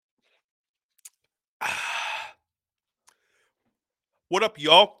What up,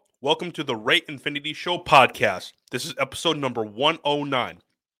 y'all? Welcome to the Ray Infinity Show podcast. This is episode number 109.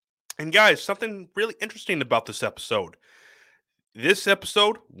 And guys, something really interesting about this episode. This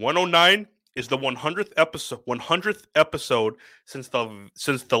episode 109 is the 100th episode since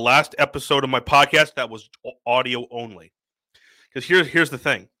the last episode of my podcast that was audio only. Cuz here's the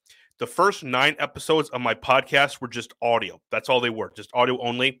thing. The first 9 episodes of my podcast were just audio. That's all they were, just audio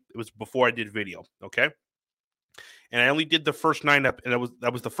only. It was before I did video, okay? And I only did the first 9 and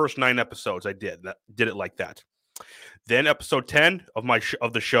that was the first 9 episodes I did it like that. Then episode 10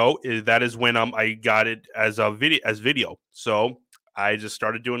 of the show is when I got it as a video. So I just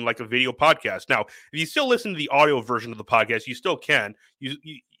started doing like a video podcast. Now, if you still listen to the audio version of the podcast, you still can.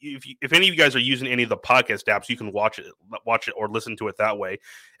 If any of you guys are using any of the podcast apps, you can watch it or listen to it that way.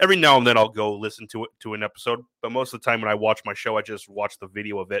 Every now and then I'll go listen to an episode, but most of the time when I watch my show, I just watch the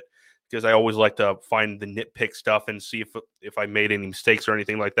video of it because I always like to find the nitpick stuff and see if I made any mistakes or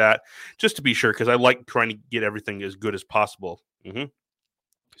anything like that, just to be sure, because I like trying to get everything as good as possible.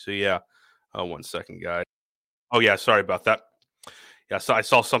 So yeah, 1 second, guys. Oh yeah, sorry about that. Yeah, so I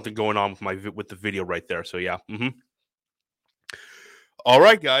saw something going on with the video right there. So yeah. All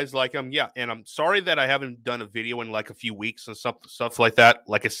right, guys. And I'm sorry that I haven't done a video in like a few weeks and stuff like that.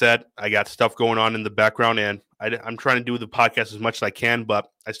 Like I said, I got stuff going on in the background, and I'm trying to do the podcast as much as I can, but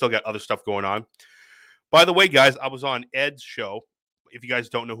I still got other stuff going on. By the way, guys, I was on Ed's show. If you guys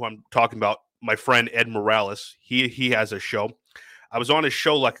don't know who I'm talking about, my friend Ed Morales, he has a show. I was on his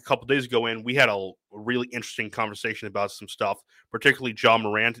show like a couple days ago, and we had a really interesting conversation about some stuff, particularly John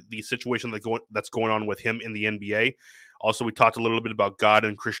Morant, the situation that's going on with him in the NBA. Also, we talked a little bit about God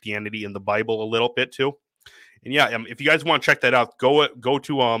and Christianity and the Bible a little bit too. And yeah, if you guys want to check that out, go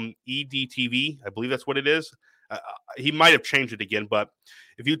to EDTV. I believe that's what it is. He might have changed it again, but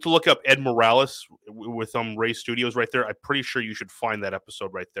if you look up Ed Morales with Ray Studios right there, I'm pretty sure you should find that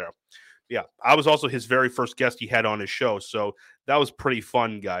episode right there. Yeah, I was also his very first guest he had on his show, so that was pretty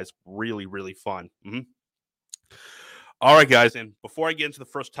fun, guys. Really, really fun. All right, guys, and before I get into the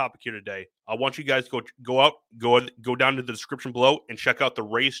first topic here today, I want you guys to go down to the description below and check out the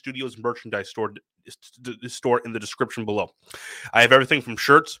Ray Studios merchandise store in the description below. I have everything from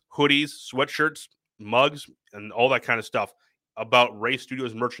shirts, hoodies, sweatshirts, mugs, and all that kind of stuff about Ray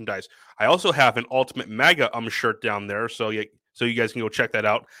Studios merchandise. I also have an Ultimate MAGA shirt down there, so you guys can go check that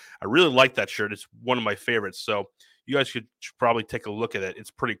out. I really like that shirt. It's one of my favorites, so you guys should probably take a look at it. It's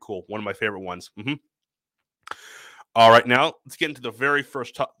pretty cool. One of my favorite ones. All right, now let's get into the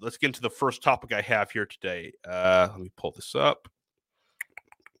first topic I have here today. Let me pull this up.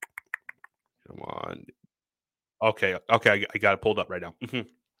 Come on. Okay, I got it pulled up right now.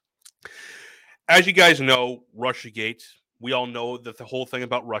 As you guys know, RUSSIAGATE. We all know that the whole thing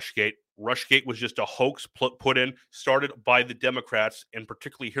about RUSSIAGATE. RUSSIAGATE was just a hoax started by the Democrats, and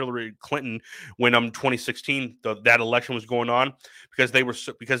particularly Hillary Clinton, when 2016 that election was going on, because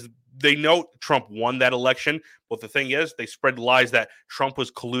they know Trump won that election. But the thing is, they spread lies that Trump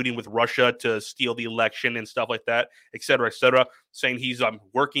was colluding with Russia to steal the election and stuff like that, et cetera, saying he's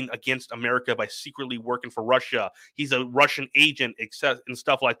working against America by secretly working for Russia. He's a Russian agent, and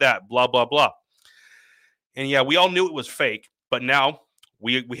stuff like that. Blah blah blah. And yeah, we all knew it was fake, but now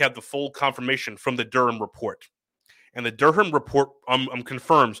we have the full confirmation from the Durham report. And the Durham report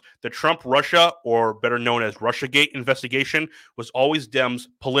confirms the Trump-Russia, or better known as RUSSIAGATE investigation, was always Dems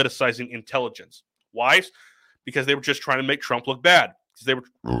politicizing intelligence. Why? Because they were just trying to make Trump look bad.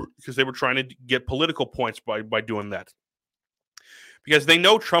 Because they were trying to get political points by doing that. Because they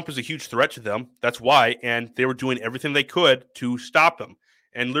know Trump is a huge threat to them. That's why. And they were doing everything they could to stop him.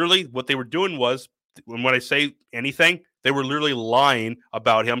 And literally what they were doing was, when I say anything, they were literally lying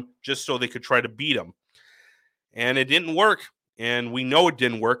about him just so they could try to beat him. And it didn't work. And we know it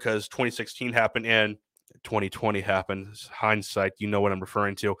didn't work because 2016 happened and 2020 happened. It's hindsight, you know what I'm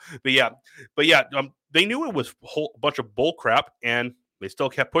referring to. But yeah, they knew it was a whole bunch of bull crap, and they still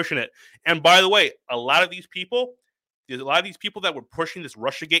kept pushing it. And by the way, a lot of these people that were pushing this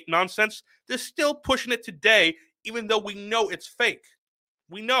RUSSIAGATE nonsense, they're still pushing it today, even though we know it's fake.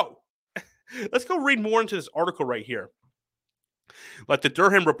 We know. Let's go read more into this article right here. Like the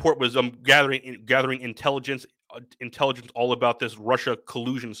Durham report was gathering intelligence all about this Russia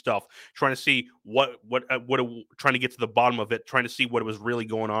collusion stuff, trying to see trying to get to the bottom of it, trying to see what was really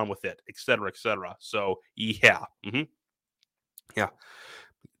going on with it, et cetera, et cetera. So yeah, yeah.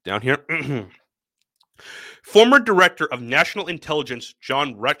 Down here, former director of national intelligence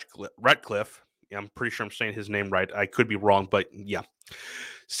John Ratcliffe. Yeah, I'm pretty sure I'm saying his name right. I could be wrong, but yeah.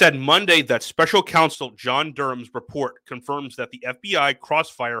 said Monday that special counsel John Durham's report confirms that the FBI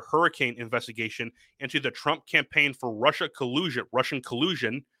crossfire hurricane investigation into the Trump campaign for Russian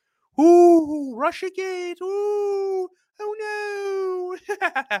collusion. Ooh, Russiagate. Ooh, oh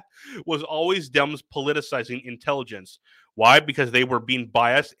no. Was always Dems politicizing intelligence. Why? Because they were being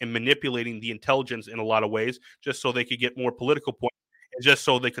biased and manipulating the intelligence in a lot of ways just so they could get more political points and just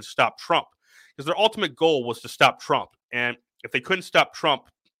so they could stop Trump. Because their ultimate goal was to stop Trump. And if they couldn't stop Trump,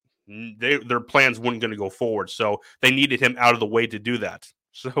 their plans weren't going to go forward. So they needed him out of the way to do that.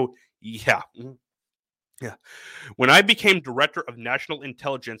 So, yeah. Yeah. When I became director of national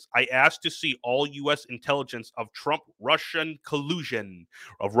intelligence, I asked to see all U.S. intelligence of Russia collusion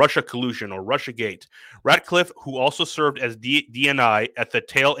or Russiagate. Ratcliffe, who also served as DNI at the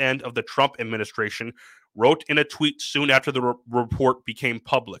tail end of the Trump administration, wrote in a tweet soon after the report became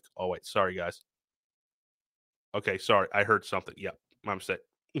public. Oh, wait. Sorry, guys. Okay. Sorry. I heard something. Yeah. My mistake.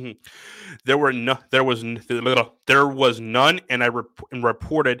 Mm-hmm. There was none, and I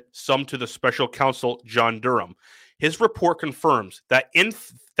reported some to the special counsel John Durham. His report confirms that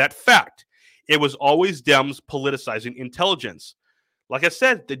that fact, it was always Dems politicizing intelligence. Like I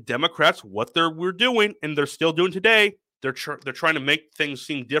said, the Democrats, what we're doing, and they're still doing today, they're trying to make things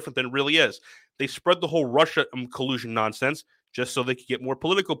seem different than it really is. They spread the whole Russia collusion nonsense just so they could get more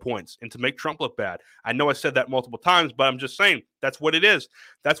political points and to make Trump look bad. I know I said that multiple times, but I'm just saying that's what it is.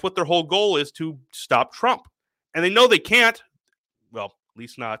 That's what their whole goal is, to stop Trump. And they know they can't. Well, at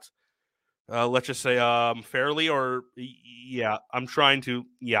least not, let's just say fairly, or yeah, I'm trying to,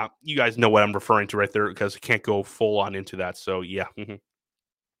 yeah, you guys know what I'm referring to right there because I can't go full on into that. So yeah. Mm-hmm.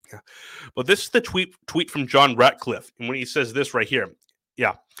 Yeah. But this is the tweet from John Ratcliffe. And when he says this right here,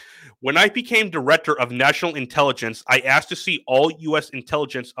 yeah. When I became director of national intelligence, I asked to see all U.S.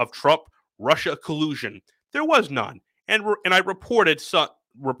 intelligence of Trump-Russia collusion. There was none, and I reported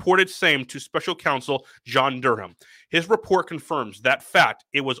same to special counsel John Durham. His report confirms that fact.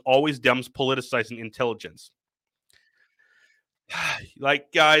 It was always Dems politicizing intelligence.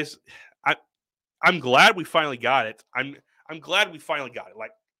 Like, guys, I'm glad we finally got it. I'm glad we finally got it.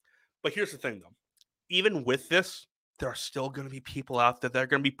 Like, but here's the thing, though. Even with this, there are still going to be people out there that are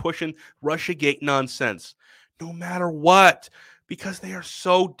going to be pushing Russiagate nonsense, no matter what, because they are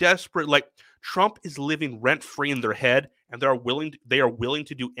so desperate. Like, Trump is living rent free in their head, and they are willing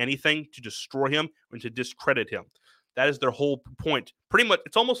to do anything to destroy him and to discredit him. That is their whole point. Pretty much,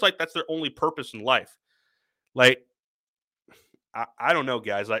 it's almost like that's their only purpose in life. Like, I don't know,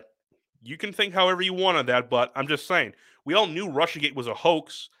 guys. Like, you can think however you want on that, but I'm just saying, we all knew Russiagate was a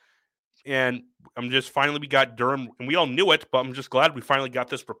hoax. And we got Durham, and we all knew it, but I'm just glad we finally got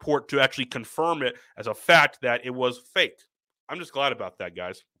this report to actually confirm it as a fact that it was fake. I'm just glad about that,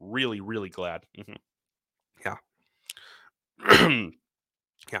 guys. Really, really glad. Mm-hmm. Yeah.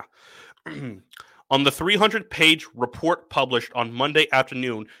 Yeah. On the 300-page report published on Monday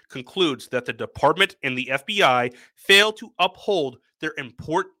afternoon concludes that the department and the FBI failed to uphold their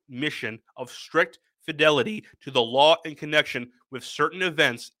important mission of strict fidelity to the law in connection with certain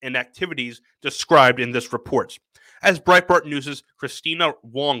events and activities described in this report. As Breitbart News' Christina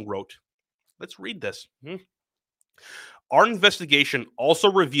Wong wrote, let's read this. Our investigation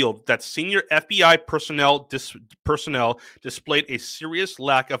also revealed that senior FBI personnel displayed a serious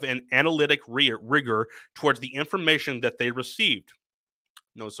lack of an analytic rigor towards the information that they received.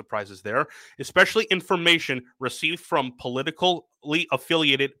 No surprises there, especially information received from politically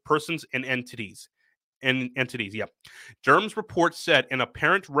affiliated persons and entities. Yeah. Durham's report said an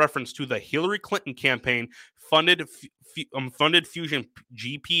apparent reference to the Hillary Clinton campaign funded Fusion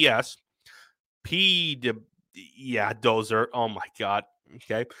GPS, Dozer. Oh my God.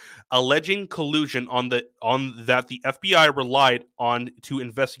 Okay, alleging collusion on that the FBI relied on to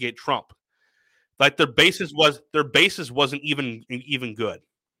investigate Trump. Like, their basis wasn't even good.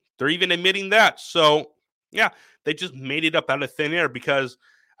 They're even admitting that. So yeah, they just made it up out of thin air because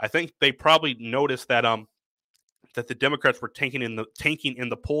I think they probably noticed that that the Democrats were tanking in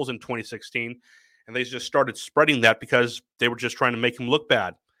the polls in 2016, and they just started spreading that because they were just trying to make him look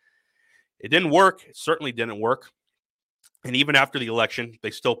bad. It didn't work. It certainly didn't work. And even after the election,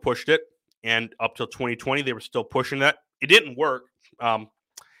 they still pushed it. And up till 2020, they were still pushing that. It didn't work.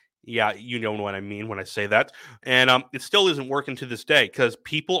 Yeah, you know what I mean when I say that. And it still isn't working to this day because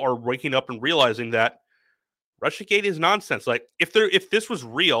people are waking up and realizing that Russiagate is nonsense. Like, if this was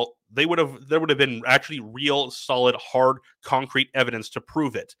real, there would have been actually real, solid, hard, concrete evidence to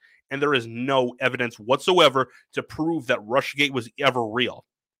prove it. And there is no evidence whatsoever to prove that Russiagate was ever real.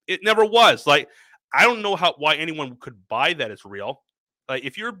 It never was. Like, I don't know why anyone could buy that it's real. Like,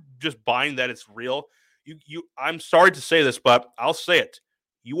 if you're just buying that it's real, I'm sorry to say this, but I'll say it.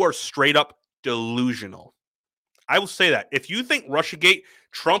 you are straight up delusional. I will say that. If you think Russiagate,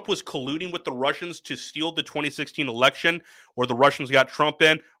 Trump was colluding with the Russians to steal the 2016 election, or the Russians got Trump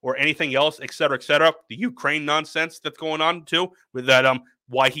in, or anything else, et cetera, the Ukraine nonsense that's going on too, with that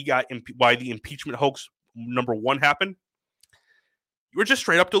why the impeachment hoax #1 happened, you were just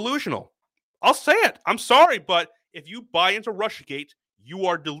straight up delusional. I'll say it. I'm sorry, but if you buy into Russiagate, you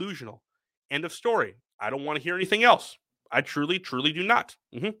are delusional. End of story. I don't want to hear anything else. I truly, truly do not.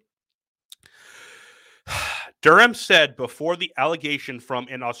 Durham said before the allegation from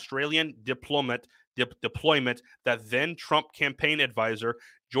an Australian deployment that then Trump campaign advisor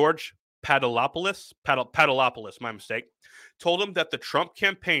George Papadopoulos, my mistake, told him that the Trump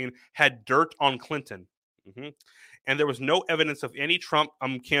campaign had dirt on Clinton. And there was no evidence of any Trump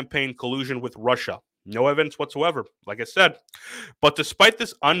campaign collusion with Russia. No evidence whatsoever, like I said. But despite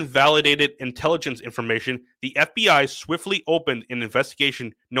this unvalidated intelligence information, the FBI swiftly opened an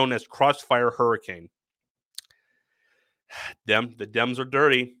investigation known as Crossfire Hurricane. The Dems are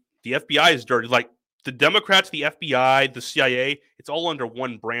dirty. The FBI is dirty. Like the Democrats, the FBI, the CIA, it's all under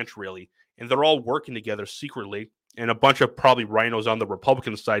one branch, really. And they're all working together secretly. And a bunch of probably rhinos on the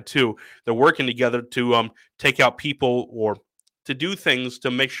Republican side, too. They're working together to take out people or to do things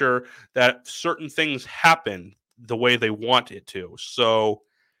to make sure that certain things happen the way they want it to. So,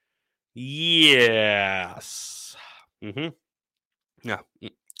 yes. Yeah.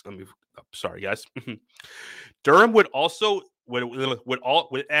 Sorry, guys. Durham would also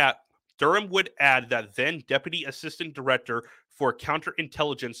Durham would add that then Deputy Assistant Director for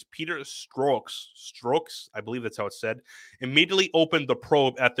Counterintelligence Peter Strokes, I believe that's how it's said, immediately opened the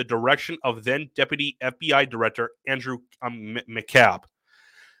probe at the direction of then Deputy FBI Director Andrew McCabe.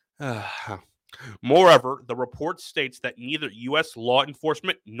 Moreover, the report states that neither U.S. law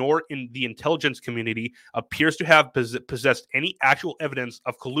enforcement nor in the intelligence community appears to have possessed any actual evidence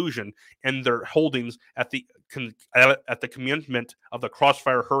of collusion in their holdings at the commencement of the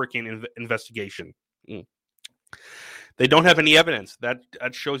Crossfire Hurricane investigation. They don't have any evidence. That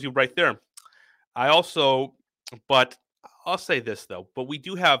shows you right there. But I'll say this, though. But we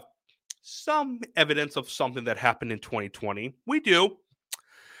do have some evidence of something that happened in 2020. We do.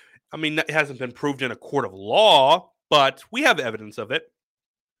 I mean, it hasn't been proved in a court of law, but we have evidence of it.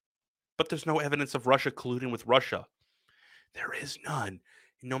 But there's no evidence of Russia colluding with Russia. There is none.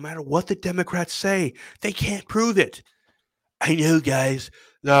 No matter what the Democrats say, they can't prove it. I know, guys.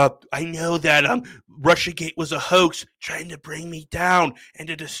 I know that Russiagate was a hoax trying to bring me down and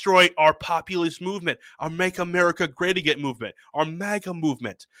to destroy our populist movement, our Make America Great Again movement, our MAGA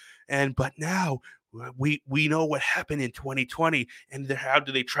movement. But now we know what happened in 2020 and how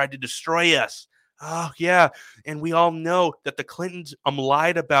they tried to destroy us. Oh, yeah. And we all know that the Clintons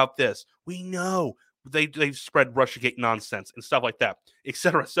lied about this. We know they've spread Russiagate nonsense and stuff like that, et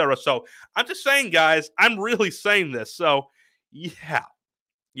cetera, et cetera. So I'm just saying, guys, I'm really saying this. So, yeah.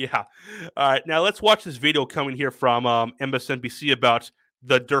 All right. Now let's watch this video coming here from MSNBC about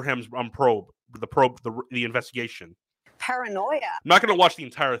the Durham's probe, the investigation. Paranoia. I'm not going to watch the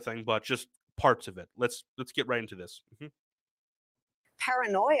entire thing, but just parts of it. Let's get right into this.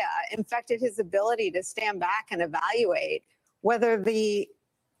 Paranoia infected his ability to stand back and evaluate whether the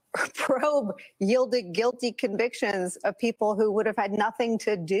probe yielded guilty convictions of people who would have had nothing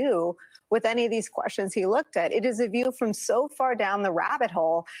to do with any of these questions he looked at. It is a view from so far down the rabbit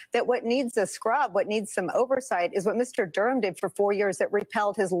hole that what needs a scrub, what needs some oversight, is what Mr. Durham did for 4 years that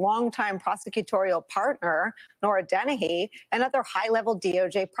repelled his longtime prosecutorial partner, Nora Dennehy, and other high-level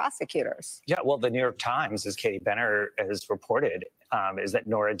DOJ prosecutors. Yeah, well, the New York Times, as Katie Benner has reported, is that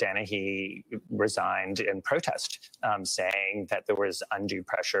Nora Dennehy resigned in protest, saying that there was undue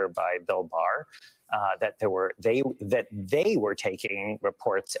pressure by Bill Barr, that they were taking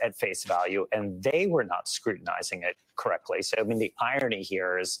reports at face value and they were not scrutinizing it correctly. So, I mean, the irony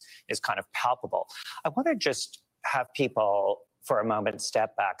here is kind of palpable. I want to just have people for a moment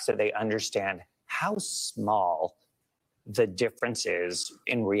step back so they understand how small the difference is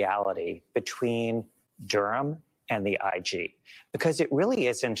in reality between Durham and the IG, because it really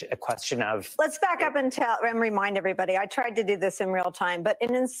isn't a question of... Let's back up and remind everybody, I tried to do this in real time, but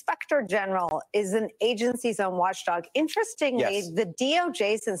an inspector general is an agency's own watchdog. Interestingly, yes, the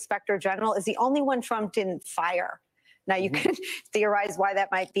DOJ's inspector general is the only one Trump didn't fire. Now, you can theorize why that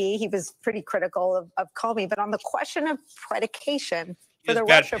might be. He was pretty critical of Comey, but on the question of predication for the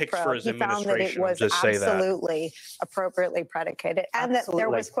Russia probe, he found that it was absolutely appropriately predicated and that there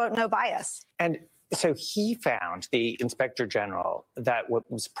was, quote, no bias. And so he found, the inspector general, that what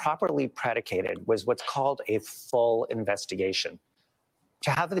was properly predicated was what's called a full investigation.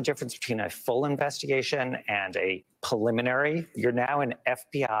 to have the difference between a full investigation and a preliminary, you're now in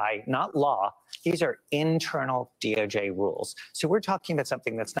FBI, not law. These are internal DOJ rules. So we're talking about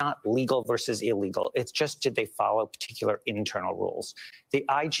something that's not legal versus illegal. It's just, did they follow particular internal rules? The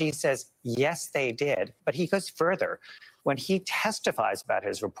IG says, yes, they did, but he goes further. When he testifies about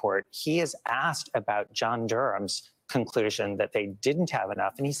his report, he is asked about John Durham's conclusion that they didn't have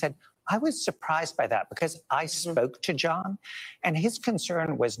enough. And he said, I was surprised by that because I spoke to John, and his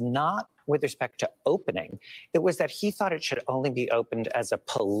concern was not with respect to opening. It was that he thought it should only be opened as a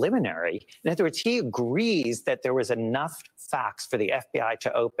preliminary. In other words, he agrees that there was enough facts for the FBI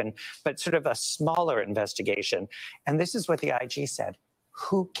to open, but sort of a smaller investigation. And this is what the IG said.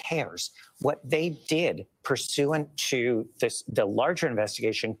 Who cares? What they did pursuant to the larger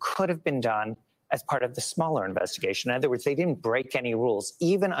investigation could have been done as part of the smaller investigation. In other words, they didn't break any rules.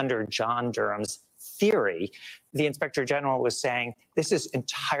 Even under John Durham's theory, the Inspector General was saying, this is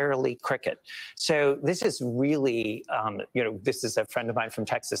entirely cricket. So this is really, this is a friend of mine from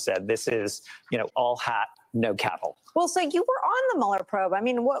Texas said, this is, all hat, no cattle. Well, so you were on the Mueller probe. I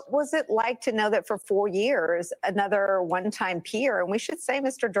mean, what was it like to know that for 4 years, another one-time peer, and we should say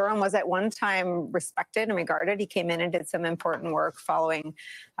Mr. Durham was at one time respected and regarded. He came in and did some important work following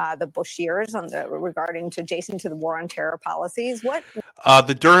the Bush years regarding to adjacent to the war on terror policies. What?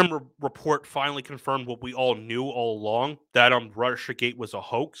 The Durham report finally confirmed what we all knew all along, that RUSSIAGATE was a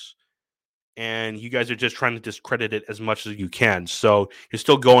hoax. And you guys are just trying to discredit it as much as you can. So you're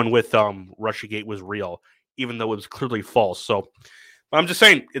still going with RUSSIAGATE was real, even though it was clearly false. So I'm just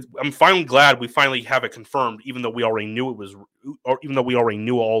saying, I'm finally glad we finally have it confirmed, even though we already knew it was, or even though we already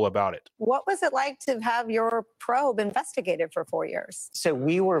knew all about it. What was it like to have your probe investigated for 4 years? So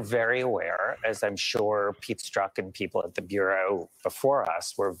we were very aware, as I'm sure Pete Strzok and people at the Bureau before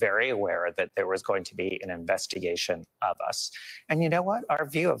us were very aware that there was going to be an investigation of us. And you know what? Our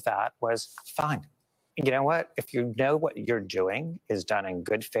view of that was fine. You know what? If you know what you're doing is done in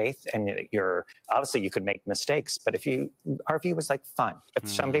good faith, and you're obviously you could make mistakes, but our view was like, fine. If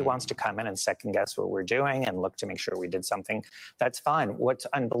somebody wants to come in and second guess what we're doing and look to make sure we did something, that's fine. What's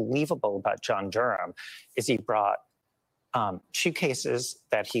unbelievable about John Durham is he brought 2 cases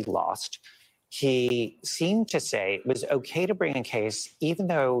that he lost. He seemed to say it was okay to bring a case, even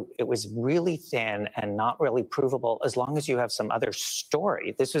though it was really thin and not really provable, as long as you have some other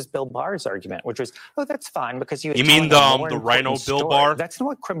story. This was Bill Barr's argument, which was, oh, that's fine because you mean the Rhino Bill Barr? That's not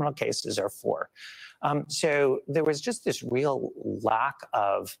what criminal cases are for. So there was just this real lack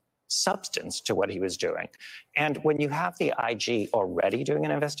of substance to what he was doing. And when you have the IG already doing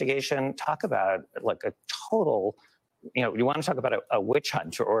an investigation, talk about like a total, you want to talk about a witch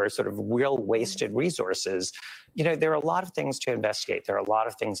hunt or sort of real wasted resources. There are a lot of things to investigate. There are a lot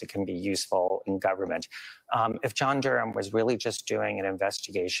of things that can be useful in government. If John Durham was really just doing an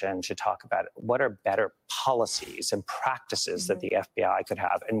investigation to talk about what are better policies and practices that the FBI could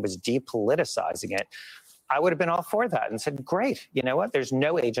have and was depoliticizing it, I would have been all for that and said, great, you know what? There's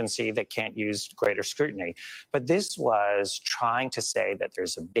no agency that can't use greater scrutiny. But this was trying to say that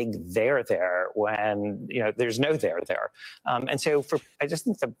there's a big there when, there's no there. And so I just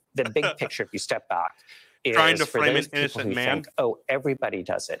think the big picture, if you step back, is trying to for frame those an innocent people who man. think, oh, everybody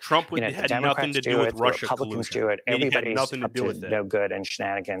does it. Trump had nothing to do with Russia Republicans collusion. do it. Everybody's nothing to up do to with it. no good and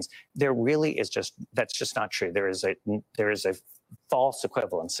shenanigans. There really is that's just not true. There is a false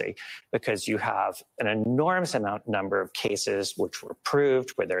equivalency because you have an enormous number of cases which were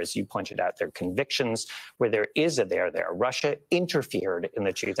proved, where there, as you pointed out, there are convictions, where there is a there. Russia interfered in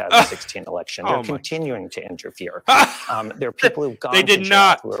the 2016 election. They're continuing to interfere. There are people who've gone to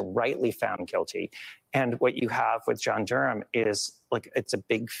jail who are rightly found guilty. And what you have with John Durham is it's a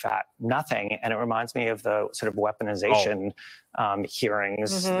big fat nothing. And it reminds me of the sort of weaponization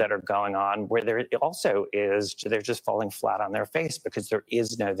hearings that are going on, where there also is, they're just falling flat on their face because there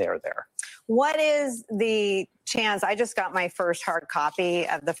is no there. What is the chance? I just got my first hard copy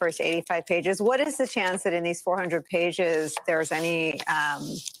of the first 85 pages. What is the chance that in these 400 pages, there's any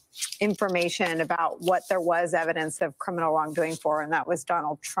information about what there was evidence of criminal wrongdoing for, and that was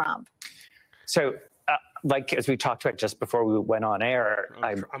Donald Trump? So, as we talked about just before we went on air,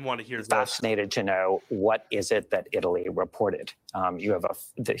 I want to hear fascinated to know what is it that Italy reported. You have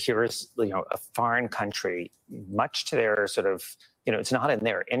here's a foreign country, much to their sort of, it's not in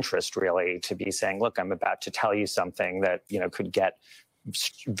their interest really to be saying, look, I'm about to tell you something that could get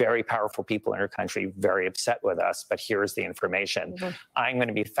very powerful people in our country very upset with us, but here's the information. I'm going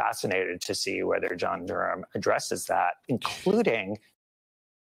to be fascinated to see whether John Durham addresses that, including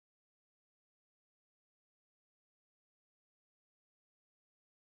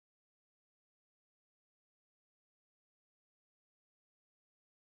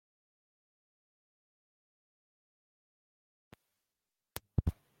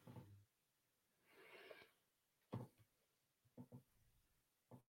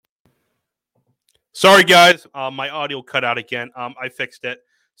Sorry, guys. My audio cut out again. I fixed it.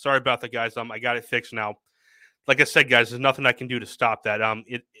 Sorry about that, guys. I got it fixed now. Like I said, guys, there's nothing I can do to stop that.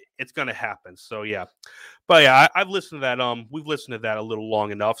 It's gonna happen. So yeah, but yeah, I've listened to that. We've listened to that a little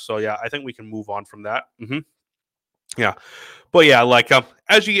long enough. So yeah, I think we can move on from that. Yeah, but yeah, like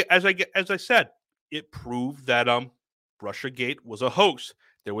as I said, it proved that RussiaGate was a hoax.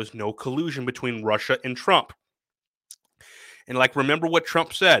 There was no collusion between Russia and Trump. And like, remember what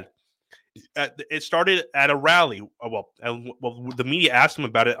Trump said? It started at a rally. Well, the media asked him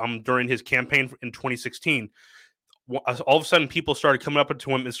about it during his campaign in 2016. All of a sudden, people started coming up to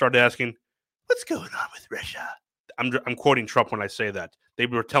him and started asking, "What's going on with Russia?" I'm quoting Trump when I say that. They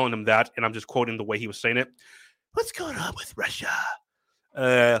were telling him that, and I'm just quoting the way he was saying it. What's going on with Russia?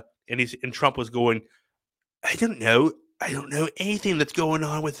 And Trump was going, I don't know anything that's going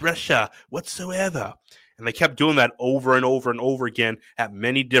on with Russia whatsoever. And they kept doing that over and over and over again at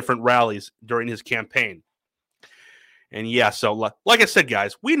many different rallies during his campaign. And yeah, so like I said,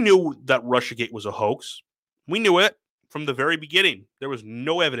 guys, we knew that RussiaGate was a hoax. We knew it from the very beginning. There was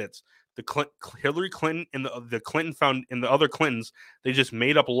no evidence. Hillary Clinton and the Clinton found and the other Clintons, they just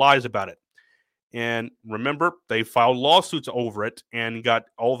made up lies about it. And remember, they filed lawsuits over it, and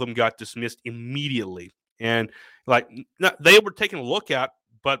all of them got dismissed immediately. And like they were taken a look at,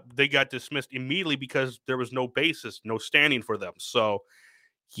 but they got dismissed immediately because there was no basis, no standing for them. So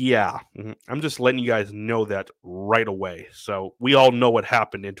yeah, I'm just letting you guys know that right away. So we all know what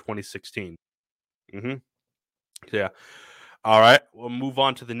happened in 2016. Yeah. All right. We'll move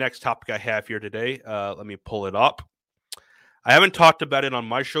on to the next topic I have here today. Let me pull it up. I haven't talked about it on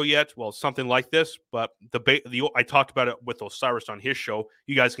my show yet. Well, something like this, but I talked about it with Osiris on his show.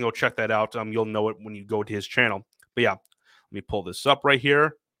 You guys can go check that out. You'll know it when you go to his channel. But yeah, let me pull this up right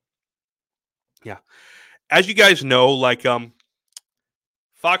here. Yeah. As you guys know, like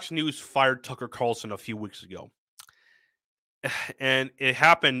Fox News fired Tucker Carlson a few weeks ago. And it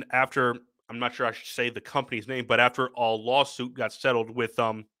happened after, I'm not sure I should say the company's name, but after a lawsuit got settled with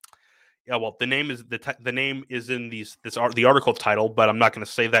yeah, well, the name is in the article title, but I'm not going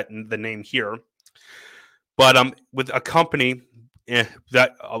to say that in the name here. But with a company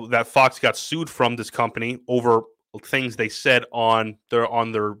that Fox got sued from this company over things they said on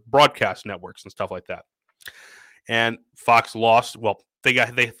their broadcast networks and stuff like that, and Fox lost. Well,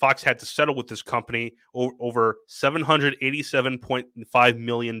 Fox had to settle with this company over $787.5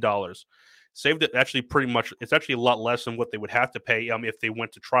 million. Saved it actually pretty much. It's actually a lot less than what they would have to pay if they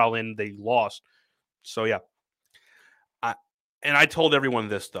went to trial and they lost. So yeah, I told everyone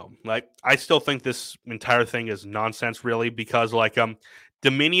this though. Like I still think this entire thing is nonsense, really, because like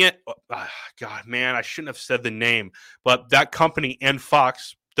Dominion. God, man, I shouldn't have said the name, but that company and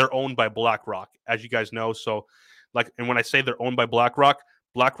Fox, they're owned by BlackRock, as you guys know. So like, and when I say they're owned by BlackRock,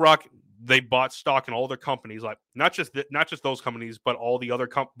 they bought stock in all their companies, like not just those companies, but all the other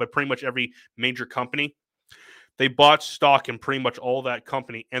but pretty much every major company. They bought stock in pretty much all that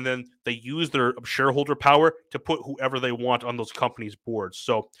company, and then they use their shareholder power to put whoever they want on those companies' boards.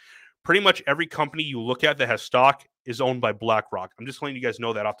 So pretty much every company you look at that has stock is owned by BlackRock. I'm just letting you guys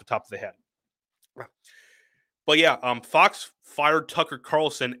know that off the top of the head. But yeah, Fox fired Tucker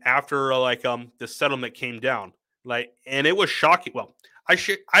Carlson after the settlement came down. Like, and it was shocking. Well, I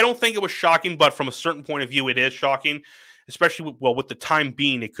don't think it was shocking, but from a certain point of view, it is shocking, especially with the time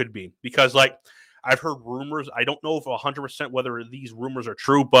being, it could be, because like I've heard rumors. I don't know if 100% whether these rumors are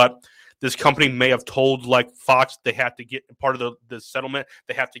true, but this company may have told like Fox they had to get part of the settlement.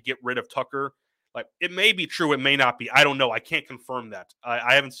 They have to get rid of Tucker. Like it may be true, it may not be. I don't know. I can't confirm that.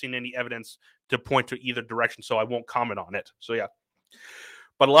 I haven't seen any evidence to point to either direction, so I won't comment on it. So yeah,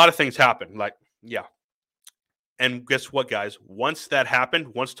 but a lot of things happen. Like yeah. And guess what, guys? Once that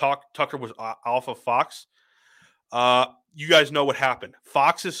happened, once Tucker was off of Fox, you guys know what happened.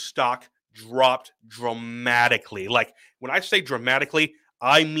 Fox's stock dropped dramatically. Like when I say dramatically,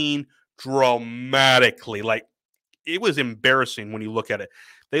 I mean dramatically. Like it was embarrassing when you look at it.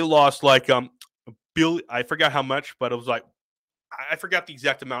 They lost like I forgot how much, but it was like I forgot the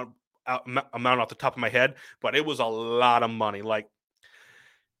exact amount off the top of my head, but it was a lot of money. Like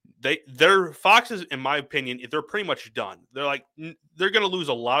their Foxes, in my opinion, they're pretty much done. They're going to lose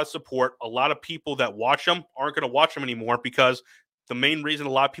a lot of support. A lot of people that watch them aren't going to watch them anymore, because the main reason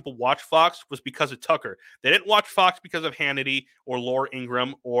a lot of people watch Fox was because of Tucker. They didn't watch Fox because of Hannity or Laura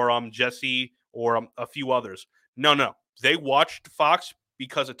Ingraham or Jesse or a few others. No. They watched Fox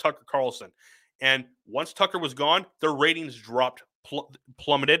because of Tucker Carlson. And once Tucker was gone, their ratings dropped,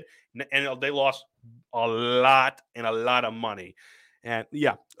 plummeted, and they lost a lot of money. And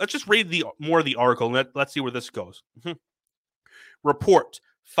yeah, let's just read more of the article and let's see where this goes. Report: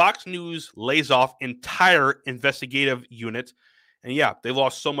 Fox News lays off entire investigative unit. And yeah, they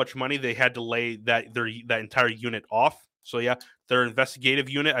lost so much money they had to lay that entire unit off. So yeah, their investigative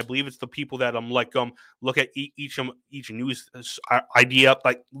unit, I believe it's the people that look at each news idea,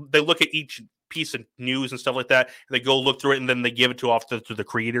 like they look at each piece of news and stuff like that. And they go look through it and then they give it to the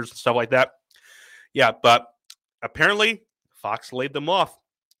creators and stuff like that. Yeah, but apparently Fox laid them off.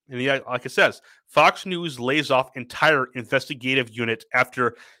 And yeah, like it says, Fox News lays off entire investigative unit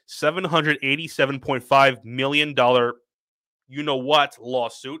after $787.5 million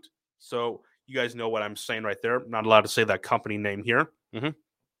lawsuit. So you guys know what I'm saying right there. I'm not allowed to say that company name here.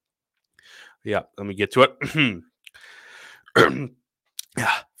 Yeah, let me get to it.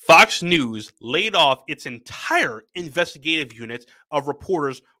 Fox News laid off its entire investigative unit of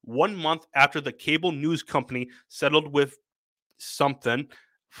reporters 1 month after the cable news company settled with something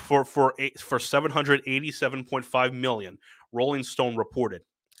for $787.5 million. Rolling Stone reported.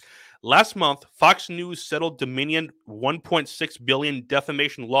 Last month, Fox News settled Dominion $1.6 billion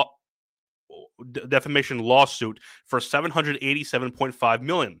defamation lawsuit for $787.5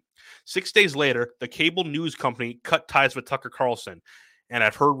 million. 6 days later, the cable news company cut ties with Tucker Carlson. And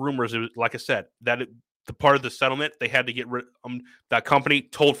I've heard rumors, like I said, that the part of the settlement, they had to get rid that company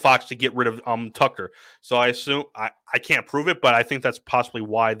told Fox to get rid of Tucker. So I assume, I can't prove it, but I think that's possibly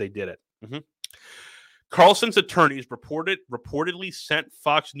why they did it. Carlson's attorneys reportedly sent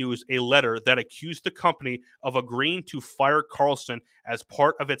Fox News a letter that accused the company of agreeing to fire Carlson as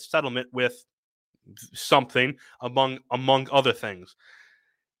part of its settlement with something, among other things.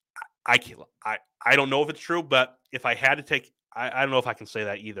 I don't know if it's true, but if I had to take, I don't know if I can say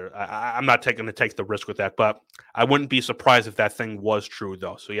that either. I'm not going to take the risk with that, but I wouldn't be surprised if that thing was true,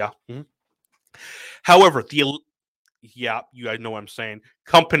 though. So yeah. However, yeah, you guys know what I'm saying.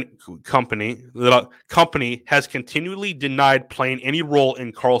 The company has continually denied playing any role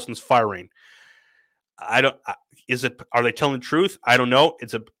in Carlson's firing. Are they telling the truth? I don't know.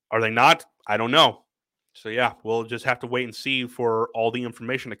 Are they not? I don't know. So yeah, we'll just have to wait and see for all the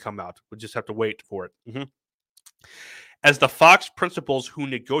information to come out. We'll just have to wait for it. As the Fox principals who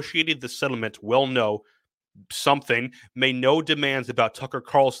negotiated the settlement well know, something made no demands about Tucker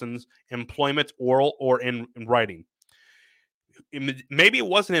Carlson's employment, oral or in writing. Maybe it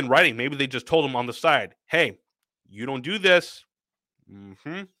wasn't in writing. Maybe they just told him on the side, hey, you don't do this.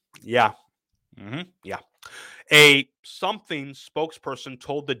 Yeah. Yeah. A something spokesperson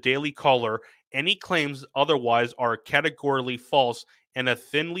told the Daily Caller any claims otherwise are categorically false and a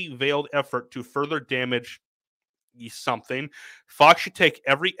thinly veiled effort to further damage something. Fox should take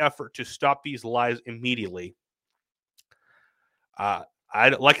every effort to stop these lies immediately. Like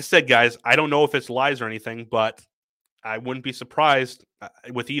I said, guys, I don't know if it's lies or anything, but I wouldn't be surprised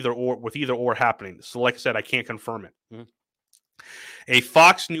with either or happening. So, like I said, I can't confirm it. A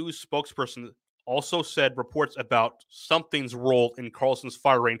Fox News spokesperson also said reports about something's role in Carlson's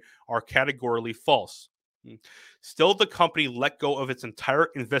firing are categorically false. Still, the company let go of its entire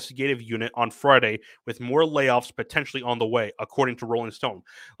investigative unit on Friday, with more layoffs potentially on the way, according to Rolling Stone.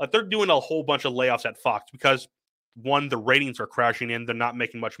 Like, they're doing a whole bunch of layoffs at Fox because, one, the ratings are crashing in, they're not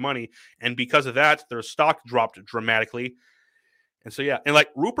making much money, and because of that, their stock dropped dramatically. And so, yeah, and like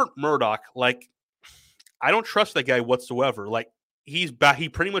Rupert Murdoch, like, I don't trust that guy whatsoever. Like, he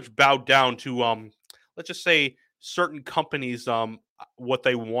pretty much bowed down to let's just say certain companies what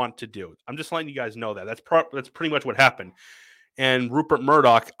they want to do. I'm just letting you guys know that. That's pretty much what happened. And Rupert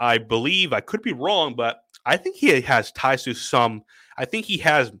Murdoch, I believe, I could be wrong, but I think he has ties to some. I think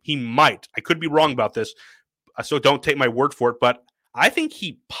he might. I could be wrong about this, so don't take my word for it. But I think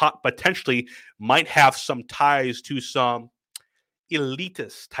he potentially might have some ties to some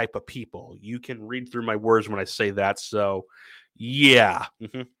elitist type of people. You can read through my words when I say that. So, yeah.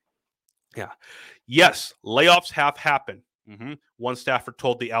 Yeah. Yes, layoffs have happened. One staffer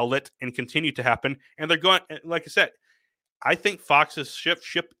told the outlet, and continue to happen. And they're going, like I said, I think Fox's ship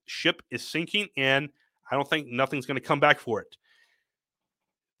is sinking, and I don't think nothing's going to come back for it.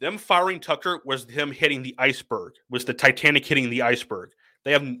 Them firing Tucker was him hitting the iceberg, was the Titanic hitting the iceberg.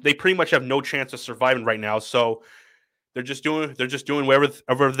 They pretty much have no chance of surviving right now. So they're just doing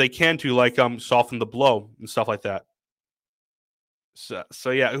whatever they can to like soften the blow and stuff like that.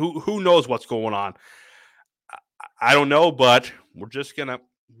 So yeah, who knows what's going on? I don't know, but we're just gonna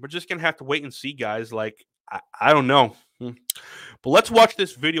have to wait and see, guys. Like, I don't know. But let's watch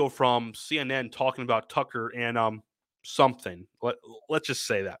this video from CNN talking about Tucker and something. Let's just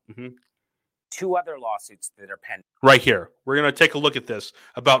say that. Two other lawsuits that are pending. Right here. We're going to take a look at this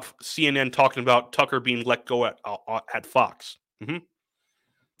about CNN talking about Tucker being let go at Fox.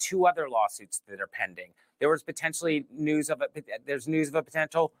 two other lawsuits that are pending. There was potentially news of a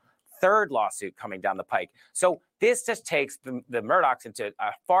potential third lawsuit coming down the pike. So this just takes the Murdochs into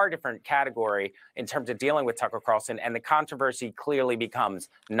a far different category in terms of dealing with Tucker Carlson, and the controversy clearly becomes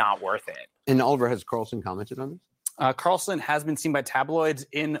not worth it. And Oliver, has Carlson commented on this? Carlson has been seen by tabloids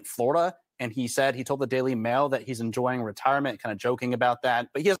in Florida, and he told the Daily Mail that he's enjoying retirement, kind of joking about that.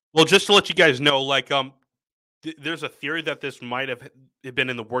 But he has. Well, just to let you guys know, like, there's a theory that this might have been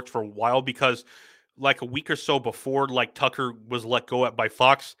in the works for a while, because like a week or so before, like, Tucker was let go by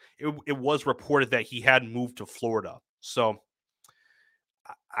Fox, it was reported that he had moved to Florida. So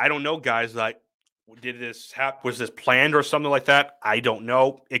I don't know, guys. Like, did this happen? Was this planned or something like that? I don't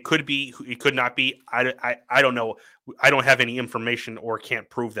know. It could be. It could not be. I don't know. I don't have any information or can't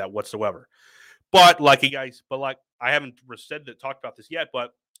prove that whatsoever. But like, you guys, I haven't talked about this yet.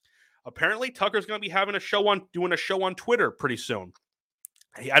 But apparently, Tucker's going to be doing a show on Twitter pretty soon.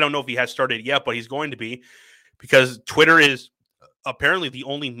 I don't know if he has started yet, but he's going to be, because Twitter is apparently the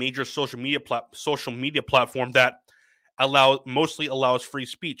only major social media platform that mostly allows free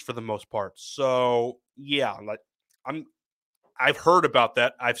speech for the most part. So yeah, like, I've heard about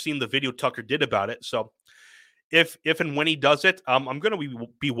that. I've seen the video Tucker did about it. So if and when he does it, I'm going to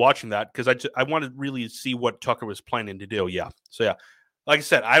be watching that, because I want to really see what Tucker was planning to do. Yeah. So yeah, like I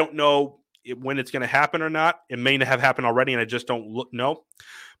said, I don't know when it's going to happen or not. It may have happened already, and I just don't know.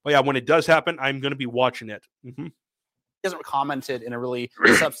 But yeah, when it does happen, I'm going to be watching it. Mm-hmm. He hasn't commented in a really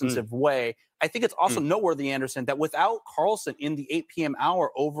substantive way. I think it's also noteworthy, Anderson, that without Carlson in the 8 p.m.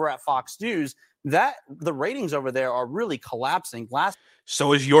 hour over at Fox News, that the ratings over there are really collapsing.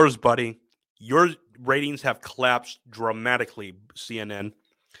 So is yours, buddy. Your ratings have collapsed dramatically, CNN.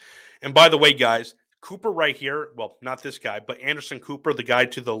 And by the way, guys, Cooper right here, well, not this guy, but Anderson Cooper, the guy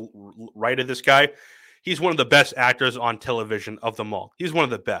to the right of this guy, he's one of the best actors on television of them all. He's one of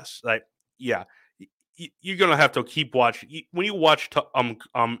the best. Like, yeah, you're gonna have to keep watching. When you watch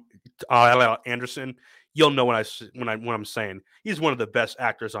Anderson, you'll know what I'm saying. He's one of the best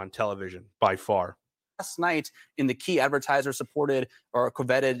actors on television by far. Last night, in the key advertiser-supported or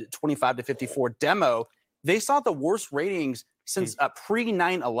coveted 25 to 54 demo, they saw the worst ratings since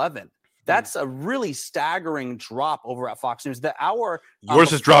pre-9/11. That's a really staggering drop over at Fox News. The hour yours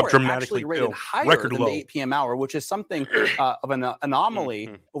has dropped dramatically, actually rated higher record than low. the 8 p.m. hour, which is something of an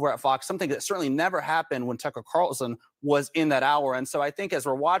anomaly over at Fox, something that certainly never happened when Tucker Carlson was in that hour. And so I think as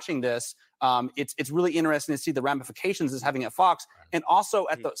we're watching this, it's really interesting to see the ramifications it's having at Fox, and also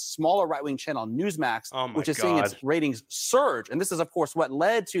at the smaller right-wing channel Newsmax, which is seeing its ratings surge. And this is, of course, what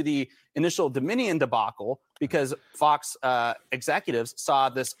led to the initial Dominion debacle, because Fox executives saw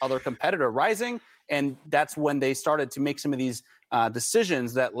this other competitor rising, and that's when they started to make some of these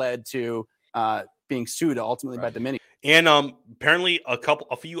decisions that led to being sued ultimately by Dominion. And apparently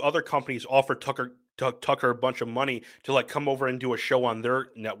a few other companies offered Tucker a bunch of money to like come over and do a show on their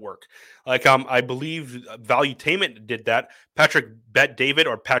network. Like I believe Valuetainment did that. Patrick David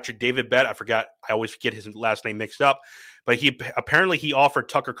Bet, I forgot. I always get his last name mixed up. But he offered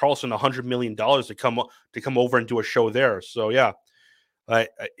Tucker Carlson $100 million to come over and do a show there. So yeah, I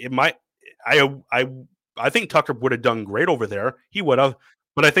think Tucker would have done great over there. He would have,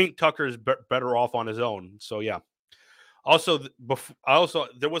 but I think Tucker is better off on his own. So yeah. Also,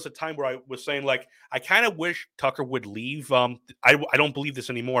 there was a time where I was saying, like, I kind of wish Tucker would leave. I don't believe this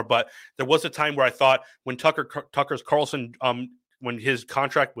anymore, but there was a time where I thought when Tucker's Carlson, when his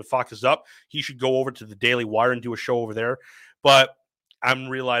contract with Fox is up, he should go over to the Daily Wire and do a show over there. But I'm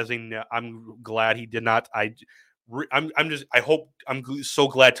realizing I'm glad he did not. I'm so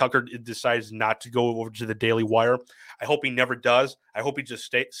glad Tucker decides not to go over to the Daily Wire. I hope he never does. I hope he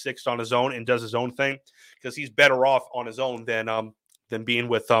just sticks on his own and does his own thing, because he's better off on his own than being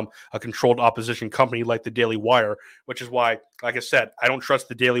with a controlled opposition company like the Daily Wire, which is why, like I said, I don't trust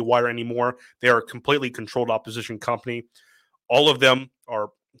the Daily Wire anymore. They are a completely controlled opposition company. All of them are,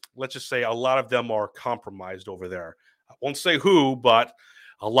 let's just say, a lot of them are compromised over there. I won't say who, but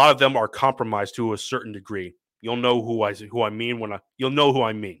a lot of them are compromised to a certain degree. You'll know who I mean you'll know who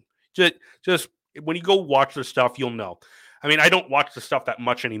I mean. Just when you go watch their stuff, you'll know. I mean, I don't watch the stuff that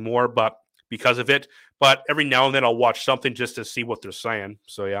much anymore, but because of it. But every now and then I'll watch something just to see what they're saying.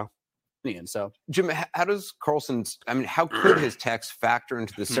 So yeah. And so, Jim, how does how could his text factor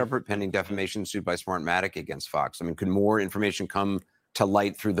into the separate pending defamation suit by Smartmatic against Fox? I mean, could more information come to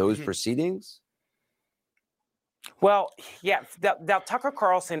light through those proceedings? Well, yeah, now Tucker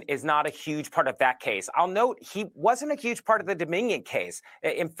Carlson is not a huge part of that case. I'll note he wasn't a huge part of the Dominion case.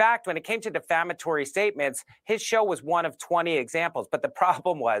 In fact, when it came to defamatory statements, his show was one of 20 examples. But the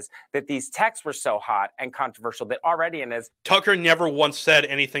problem was that these texts were so hot and controversial that already in his... Tucker never once said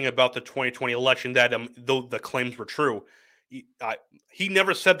anything about the 2020 election that though the claims were true. He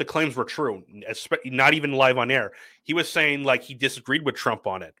never said the claims were true, not even live on air. He was saying like he disagreed with Trump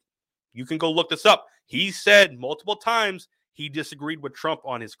on it. You can go look this up. He said multiple times he disagreed with Trump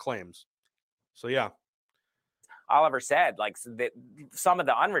on his claims. So, yeah. Oliver said, like, some of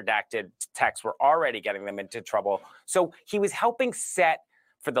the unredacted texts were already getting them into trouble. So he was helping set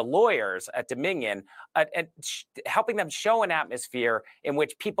for the lawyers at Dominion, helping them show an atmosphere in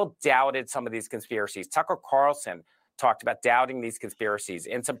which people doubted some of these conspiracies. Tucker Carlson talked about doubting these conspiracies.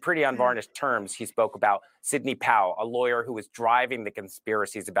 In some pretty unvarnished terms, he spoke about Sidney Powell, a lawyer who was driving the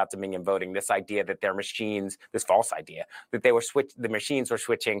conspiracies about Dominion voting, this idea that their machines, this false idea, that the machines were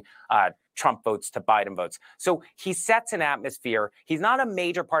switching Trump votes to Biden votes. So he sets an atmosphere. He's not a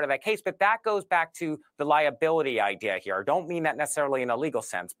major part of that case, but that goes back to the liability idea here. I don't mean that necessarily in a legal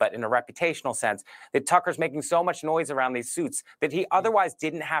sense, but in a reputational sense, that Tucker's making so much noise around these suits that he otherwise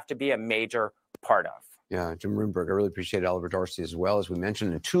didn't have to be a major part of. Yeah, Jim Roomberg, I really appreciate Oliver Darcy as well. As we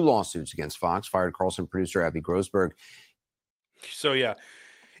mentioned, in 2 lawsuits against Fox, fired Carlson producer Abby Grossberg. So, yeah,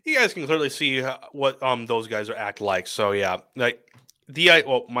 you guys can clearly see what those guys are act like. So, yeah, like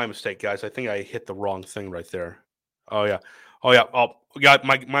well, my mistake, guys. I think I hit the wrong thing right there. Oh, yeah. Oh,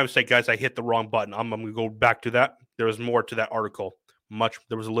 my mistake, guys. I hit the wrong button. I'm going to go back to that. There was more to that article.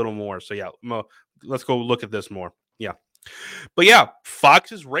 There was a little more. So, yeah, let's go look at this more. Yeah. But yeah,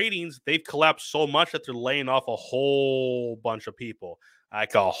 Fox's ratings, they've collapsed so much that they're laying off a whole bunch of people,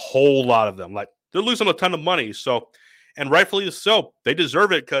 like a whole lot of them. Like they're losing a ton of money. So, and rightfully so, they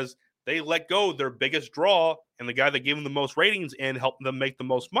deserve it because they let go their biggest draw and the guy that gave them the most ratings and helped them make the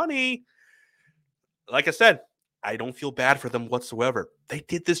most money. Like I said, I don't feel bad for them whatsoever. They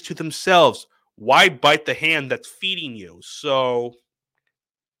did this to themselves. Why bite the hand that's feeding you? So,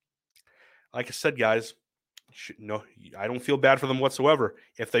 like I said, guys, no, I don't feel bad for them whatsoever.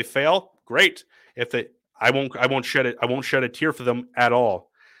 If they fail, great. I won't shed a tear for them at all.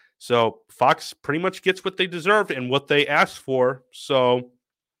 So Fox pretty much gets what they deserved and what they asked for. So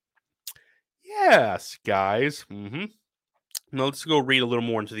yes, guys. Now let's go read a little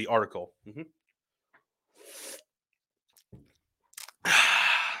more into the article.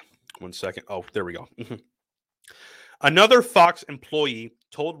 1 second. Oh, there we go. Another Fox employee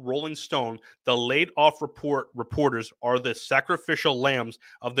told Rolling Stone the laid-off reporters are the sacrificial lambs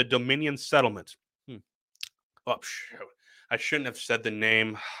of the Dominion settlement. Oh, I shouldn't have said the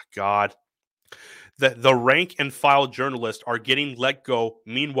name. God. The rank and file journalists are getting let go.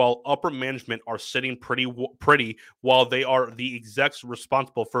 Meanwhile, upper management are sitting pretty while they are the execs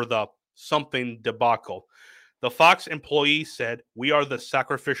responsible for the something debacle. The Fox employee said, "We are the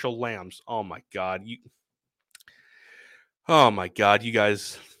sacrificial lambs." Oh, my God. Oh, my God, you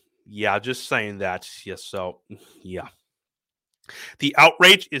guys. Yeah, just saying that. Yes, so, yeah. The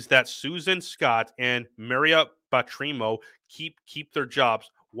outrage is that Susan Scott and Maria Batrimo keep their jobs.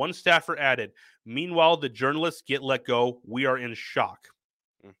 One staffer added, "Meanwhile, the journalists get let go. We are in shock."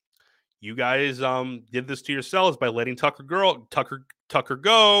 You guys did this to yourselves by letting Tucker go.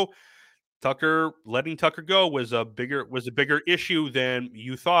 Letting Tucker go was a bigger issue than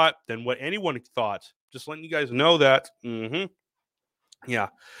you thought, than what anyone thought. Just letting you guys know that. Yeah.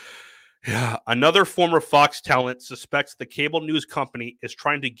 Another former Fox talent suspects the cable news company is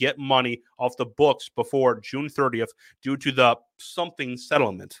trying to get money off the books before June 30th due to the something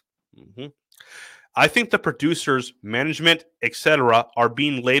settlement. I think the producers, management, etc., are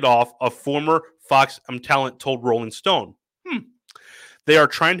being laid off, a former Fox talent told Rolling Stone. They are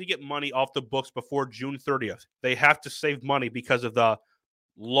trying to get money off the books before June 30th. They have to save money because of the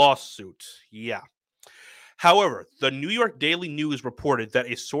lawsuit. Yeah. However, the New York Daily News reported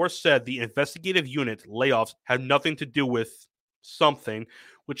that a source said the investigative unit layoffs had nothing to do with something,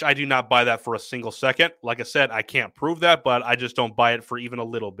 which I do not buy that for a single second. Like I said, I can't prove that, but I just don't buy it for even a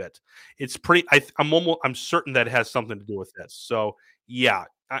little bit. It's pretty. I'm certain that it has something to do with this. So yeah,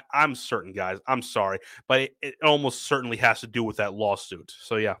 I'm certain, guys. I'm sorry, but it almost certainly has to do with that lawsuit.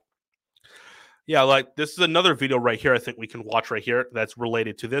 So yeah. Yeah, like this is another video right here I think we can watch right here that's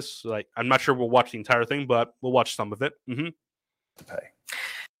related to this. Like, I'm not sure we'll watch the entire thing, but we'll watch some of it. Pay.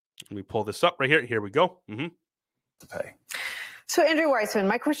 Let me pull this up right here. Here we go. Pay. So, Andrew Weissman,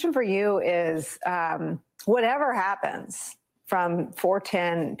 my question for you is, whatever happens from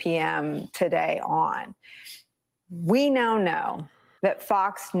 4:10 p.m. today on, we now know that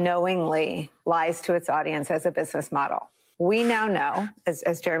Fox knowingly lies to its audience as a business model. We now know,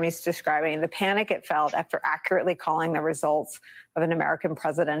 as Jeremy's describing, the panic it felt after accurately calling the results of an American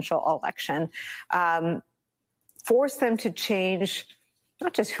presidential election forced them to change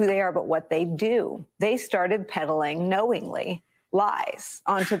not just who they are, but what they do. They started peddling knowingly lies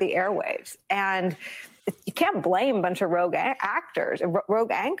onto the airwaves. And you can't blame a bunch of rogue actors,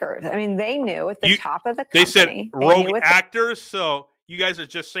 rogue anchors. I mean, they knew at the top of the company. They said rogue actors, so you guys are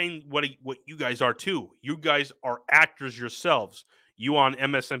just saying what you guys are too. You guys are actors yourselves. You on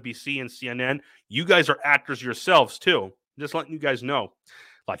MSNBC and CNN, you guys are actors yourselves too. Just letting you guys know.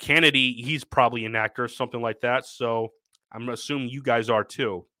 Like Hannity, he's probably an actor, something like that. So I'm assuming you guys are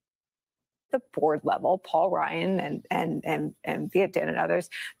too. The board level, Paul Ryan and Vietnam and others,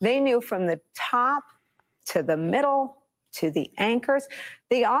 they knew from the top to the middle to the anchors.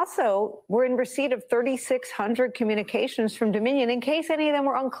 They also were in receipt of 3,600 communications from Dominion in case any of them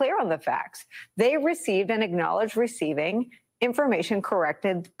were unclear on the facts. They received and acknowledged receiving information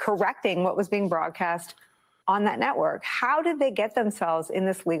correcting what was being broadcast on that network. How did they get themselves in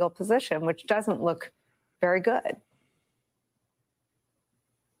this legal position, which doesn't look very good?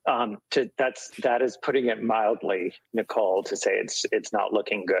 That is putting it mildly, Nicole, to say it's not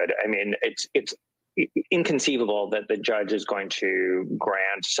looking good. I mean, it's inconceivable that the judge is going to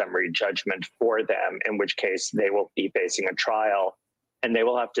grant summary judgment for them, in which case they will be facing a trial and they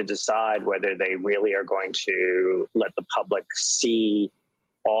will have to decide whether they really are going to let the public see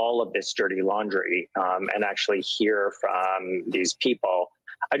all of this dirty laundry and actually hear from these people.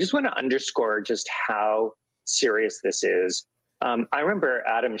 I just want to underscore just how serious this is. I remember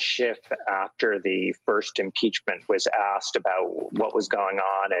Adam Schiff, after the first impeachment, was asked about what was going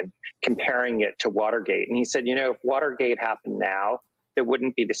on and comparing it to Watergate. And he said, if Watergate happened now, it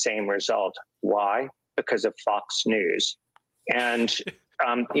wouldn't be the same result. Why? Because of Fox News. And,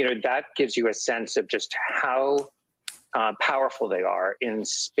 that gives you a sense of just how powerful they are in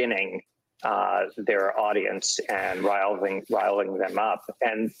spinning their audience and riling them up.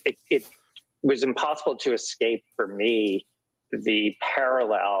 And it was impossible to escape for me the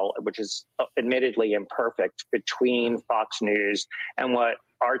parallel, which is admittedly imperfect, between Fox News and what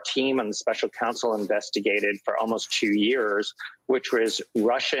our team and the special counsel investigated for almost 2 years, which was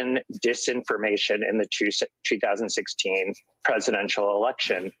Russian disinformation in the 2016 presidential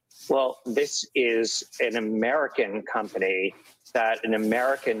election. Well, this is an American company, an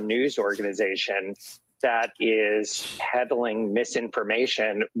American news organization that is peddling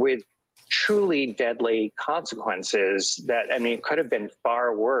misinformation with truly deadly consequences that, it could have been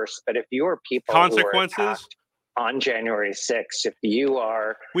far worse. But if you are people who were attacked on January 6th, if you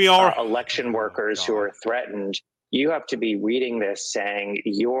are election workers who are threatened, you have to be reading this saying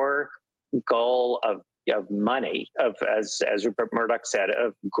your goal of money, as Rupert Murdoch said,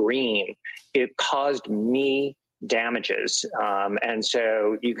 of green, it caused me damages. And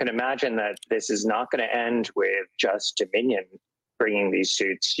so you can imagine that this is not going to end with just Dominion bringing these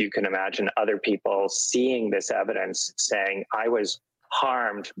suits. You can imagine other people seeing this evidence saying, I was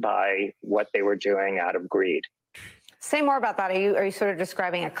harmed by what they were doing out of greed. Say more about that. Are you sort of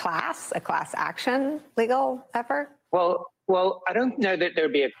describing a class action legal effort? Well, I don't know that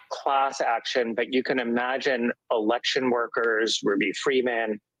there'd be a class action, but you can imagine election workers, Ruby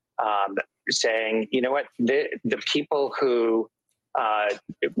Freeman, saying, the people who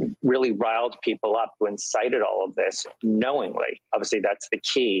really riled people up, who incited all of this knowingly, obviously that's the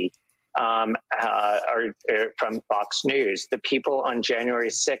key, are from Fox News. The people on January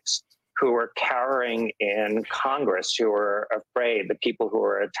 6th who were cowering in Congress, who were afraid, the people who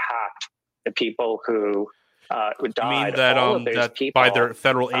were attacked, the people who died. You mean that, all of those that people, by their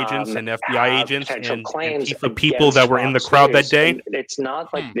federal agents and FBI agents and claims the people that were in the crowd that day? It's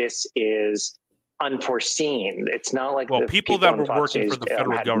not like this is unforeseen. It's not like the people that were working for the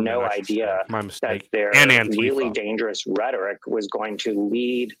federal had government no idea my mistake. that their and Antifa. Really dangerous rhetoric was going to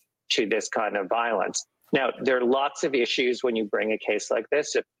lead to this kind of violence. Now, there are lots of issues when you bring a case like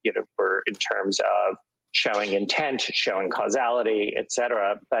this, in terms of showing intent, showing causality, et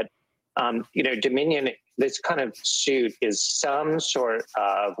cetera. But, Dominion, this kind of suit is some sort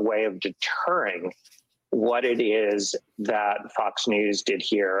of way of deterring what it is that Fox News did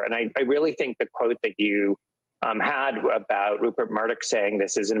here. And I really think the quote that you had about Rupert Murdoch saying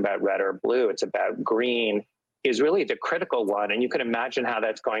this isn't about red or blue, it's about green, is really the critical one. And you can imagine how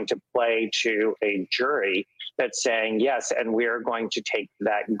that's going to play to a jury that's saying, yes, and we're going to take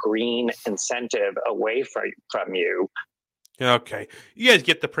that green incentive away from you. Okay. You guys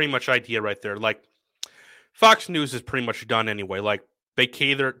get the pretty much idea right there. Like, Fox News is pretty much done anyway. Like, they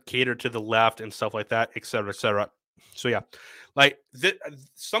cater to the left and stuff like that, et cetera, et cetera. So yeah, like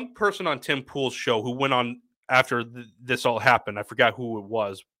some person on Tim Pool's show who went on after this all happened. I forgot who it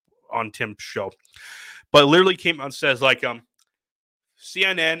was on Tim's show, but literally came out and says like CNN,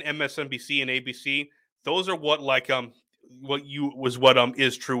 MSNBC, and ABC. Those are what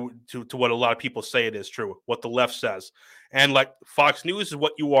is true to what a lot of people say it is true. What the left says, and like Fox News is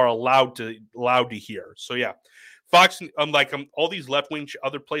what you are allowed to hear. So yeah, Fox, all these left wing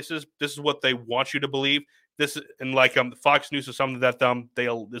other places, this is what they want you to believe. This and Fox News is something that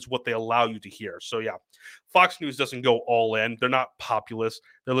is what they allow you to hear. So yeah, Fox News doesn't go all in. They're not populist.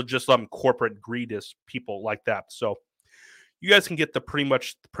 They're just corporate greedist people like that. So you guys can get the pretty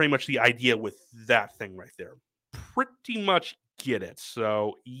much the idea with that thing right there. Pretty much get it.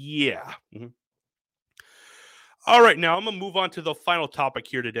 So yeah. Mm-hmm. All right, now I'm gonna move on to the final topic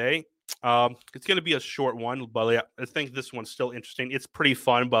here today. It's gonna be a short one, but yeah, I think this one's still interesting. It's pretty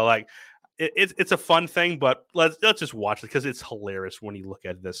fun, but it's a fun thing. But let's just watch it because it's hilarious when you look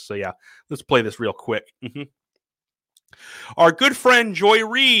at this. So yeah, let's play this real quick. Mm-hmm. Our good friend Joy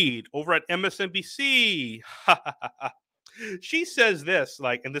Reid over at MSNBC. She says this,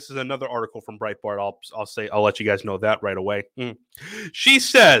 and this is another article from Breitbart. I'll let you guys know that right away. She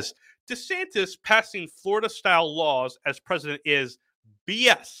says DeSantis passing Florida-style laws as president is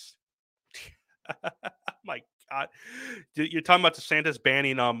BS. My God, you're talking about DeSantis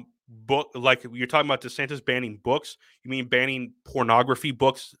banning you're talking about DeSantis banning books. You mean banning pornography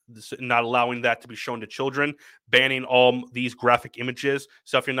books, not allowing that to be shown to children, banning all these graphic images,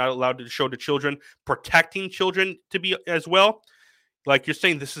 stuff you're not allowed to show to children, protecting children to be as well. Like you're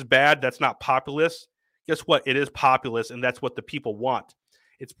saying this is bad, that's not populist. Guess what? It is populist, and that's what the people want.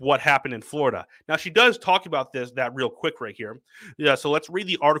 It's what happened in Florida. Now, she does talk about that real quick right here. Yeah, so let's read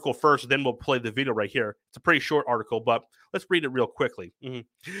the article first, then we'll play the video right here. It's a pretty short article, but let's read it real quickly.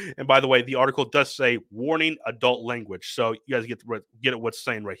 Mm-hmm. And by the way, the article does say warning adult language. So you guys get it what's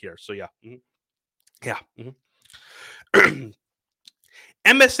saying right here. So yeah. Mm-hmm. Yeah. Mm-hmm.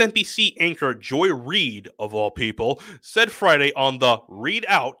 MSNBC anchor Joy Reid, of all people, said Friday on the Read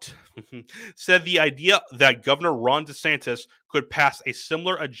Out, said the idea that Governor Ron DeSantis could pass a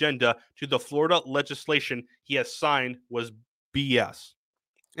similar agenda to the Florida legislation he has signed was BS.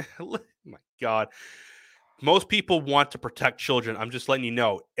 My God. Most people want to protect children. I'm just letting you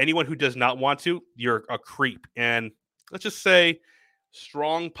know. Anyone who does not want to, you're a creep. And let's just say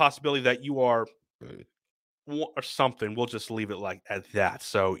strong possibility that you are or something. We'll just leave it at that.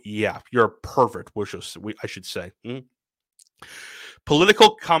 So yeah, you're a pervert, I should say. Mm-hmm.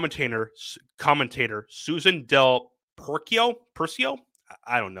 Political commentator Susan Del Percio,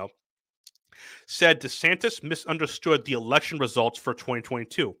 I don't know, said DeSantis misunderstood the election results for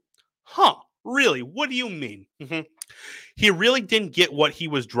 2022. Huh? Really? What do you mean? Mm-hmm. He really didn't get what he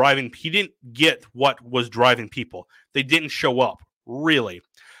was driving. He didn't get what was driving people. They didn't show up. Really?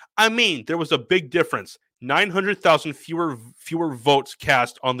 I mean, there was a big difference. 900,000 fewer votes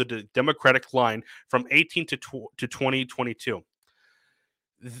cast on the Democratic line from 18 to 2022.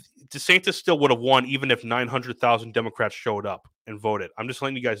 DeSantis still would have won even if 900,000 Democrats showed up and voted. I'm just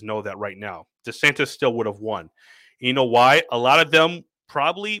letting you guys know that right now. DeSantis still would have won. And you know why? A lot of them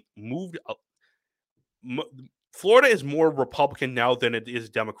probably moved. Florida is more Republican now than it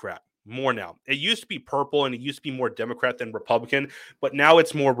is Democrat. More now. It used to be purple and it used to be more Democrat than Republican, but now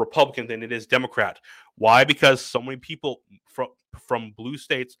it's more Republican than it is Democrat. Why? Because so many people from blue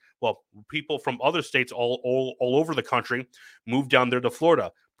states, people from other states all over the country moved down there to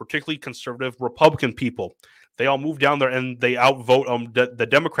Florida, particularly conservative Republican people. They all moved down there and they outvote the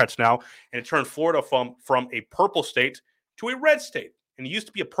Democrats now, and it turned Florida from a purple state to a red state. And it used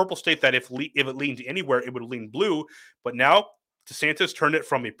to be a purple state that if it leaned anywhere, it would lean blue, but now DeSantis turned it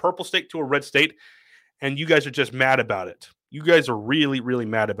from a purple state to a red state, and you guys are just mad about it. You guys are really, really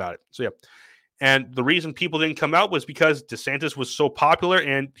mad about it. So, yeah. And the reason people didn't come out was because DeSantis was so popular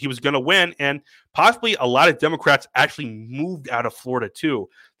and he was going to win, and possibly a lot of Democrats actually moved out of Florida, too.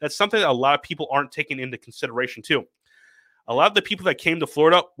 That's something that a lot of people aren't taking into consideration, too. A lot of the people that came to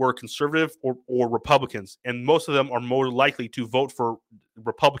Florida were conservative or Republicans, and most of them are more likely to vote for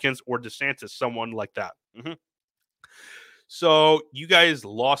Republicans or DeSantis, someone like that. Mm-hmm. So you guys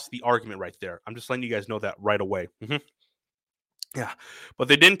lost the argument right there. I'm just letting you guys know that right away. Mm-hmm. Yeah, but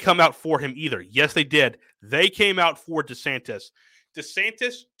they didn't come out for him either. Yes, they did. They came out for DeSantis.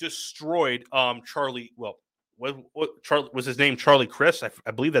 DeSantis destroyed Charlie. Well, what was his name? Charlie Crist.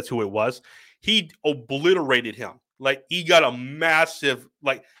 I believe that's who it was. He obliterated him. Like he got a massive.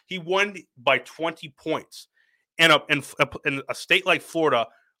 Like he won by 20 points, and in a state like Florida,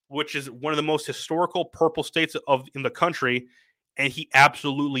 which is one of the most historical purple states in the country, and he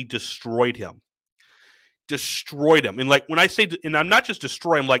absolutely destroyed him. destroyed him. And like when I say, and I'm not just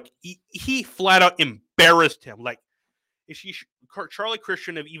destroy him, like he flat out embarrassed him. Like Charlie Crist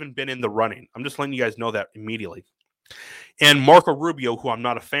shouldn't have even been in the running. I'm just letting you guys know that immediately. And Marco Rubio, who I'm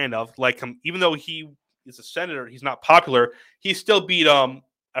not a fan of, like him, even though he is a senator, he's not popular. He still beat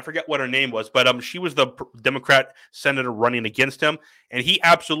I forget what her name was, but she was the Democrat senator running against him, and he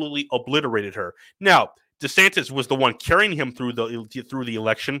absolutely obliterated her. Now DeSantis was the one carrying him through the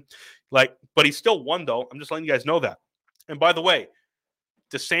election, like, but he still won though. I'm just letting you guys know that. And by the way,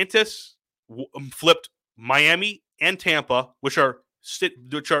 DeSantis flipped Miami and Tampa, which are some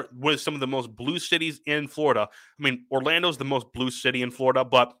of the most blue cities in Florida. I mean, Orlando's the most blue city in Florida,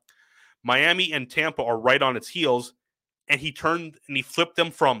 but Miami and Tampa are right on its heels. And he flipped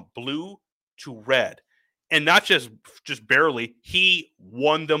them from blue to red. And not just barely, he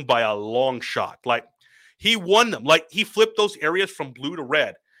won them by a long shot. Like, he won them. Like, he flipped those areas from blue to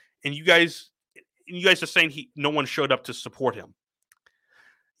red. And you guys are saying no one showed up to support him.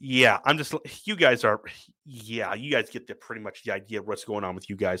 Yeah, you guys get pretty much the idea of what's going on with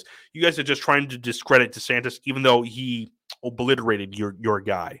you guys. You guys are just trying to discredit DeSantis, even though he obliterated your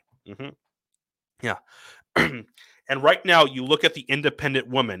guy. Mm-hmm. Yeah. And right now, you look at the independent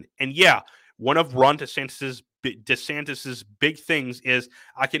woman, and yeah, one of Ron DeSantis's big things is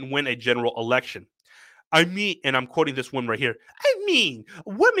I can win a general election. I mean, and I'm quoting this woman right here. I mean,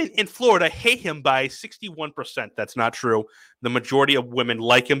 women in Florida hate him by 61%. That's not true. The majority of women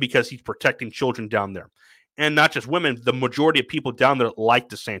like him because he's protecting children down there. And not just women, the majority of people down there like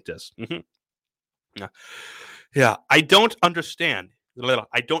DeSantis. Mm-hmm. Yeah, I don't understand.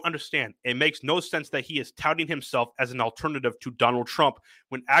 It makes no sense that he is touting himself as an alternative to Donald Trump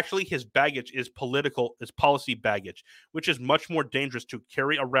when actually his baggage is policy baggage, which is much more dangerous to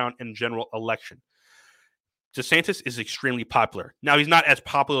carry around in general election. DeSantis is extremely popular. Now, he's not as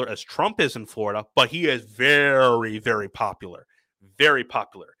popular as Trump is in Florida, but he is very, very popular. Very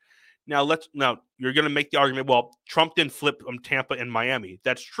popular. Now you're going to make the argument, well, Trump didn't flip Tampa and Miami.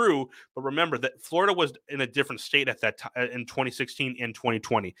 That's true, but remember that Florida was in a different state at that time in 2016 and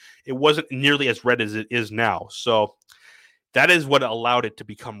 2020. It wasn't nearly as red as it is now. So that is what allowed it to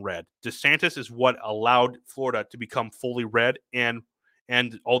become red. DeSantis is what allowed Florida to become fully red, and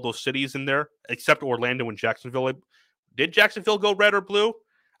all those cities in there, except Orlando and Jacksonville. Did Jacksonville go red or blue?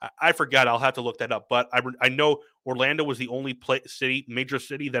 I forgot. I'll have to look that up. But I know Orlando was the only major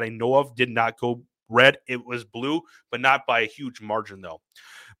city that I know of did not go red. It was blue, but not by a huge margin, though.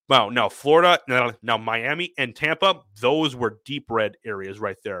 Well, now Florida, now Miami and Tampa, those were deep red areas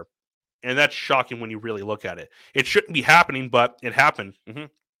right there. And that's shocking when you really look at it. It shouldn't be happening, but it happened. Mm-hmm.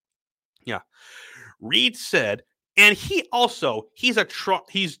 Yeah. Reed said, and he's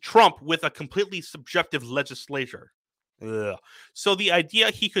Trump with a completely subjective legislature. Ugh. So the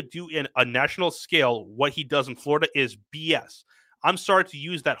idea he could do in a national scale what he does in Florida is BS. I'm sorry to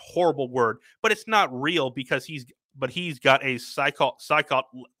use that horrible word, but it's not real because he's got a psycho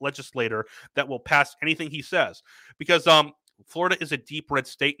legislator that will pass anything he says. Because Florida is a deep red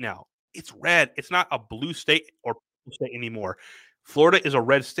state now. It's red. It's not a blue state or blue state anymore. Florida is a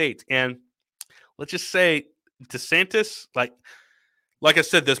red state, and let's just say DeSantis, like I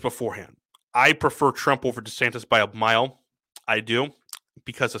said this beforehand, I prefer Trump over DeSantis by a mile. I do,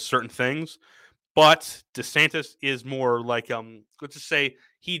 because of certain things. But DeSantis is more like let's just say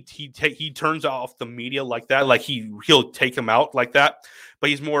he turns off the media like that, like he'll take him out like that. But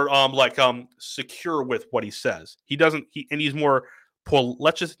he's more secure with what he says. He's more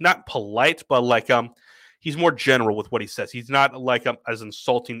not polite, but he's more general with what he says. He's not as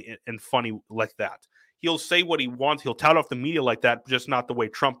insulting and funny like that. He'll say what he wants. He'll tout off the media like that, just not the way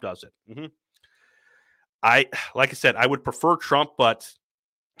Trump does it. Mm-hmm. Like I said, I would prefer Trump, but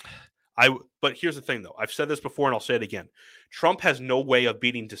here's the thing, though. I've said this before, and I'll say it again. Trump has no way of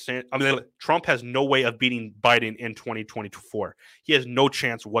beating Trump has no way of beating Biden in 2024. He has no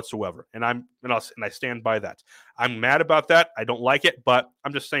chance whatsoever, and I stand by that. I'm mad about that. I don't like it, but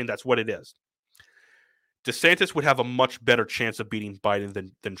I'm just saying that's what it is. DeSantis would have a much better chance of beating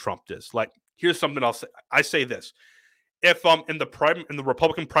Biden than Trump does. Like, here's something I'll say. I say this. If in the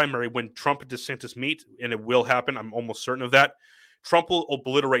Republican primary, when Trump and DeSantis meet, and it will happen, I'm almost certain of that, Trump will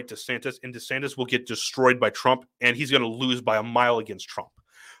obliterate DeSantis, and DeSantis will get destroyed by Trump, and he's going to lose by a mile against Trump.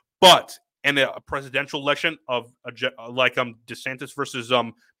 But in a presidential election of DeSantis versus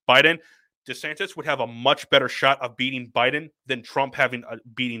Biden, DeSantis would have a much better shot of beating Biden than Trump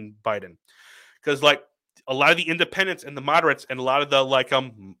beating Biden, because a lot of the independents and the moderates and a lot of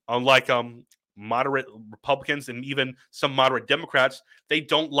the moderate Republicans and even some moderate Democrats, they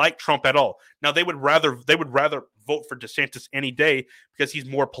don't like Trump at all. Now they would rather vote for DeSantis any day because he's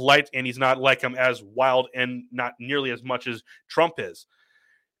more polite and he's not like him as wild and not nearly as much as Trump is.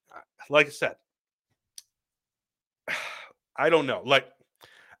 Like I said, I don't know.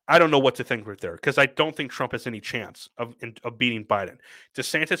 I don't know what to think right there because I don't think Trump has any chance of beating Biden.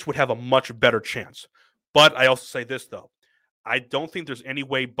 DeSantis would have a much better chance. But I also say this, though. I don't think there's any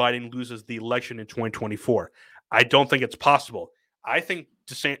way Biden loses the election in 2024. I don't think it's possible. I think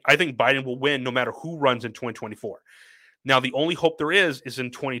Biden will win no matter who runs in 2024. Now, the only hope there is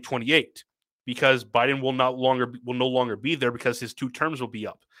in 2028 because Biden will no longer be there because his 2 terms will be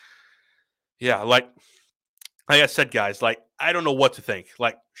up. Yeah, like I said, guys, I don't know what to think.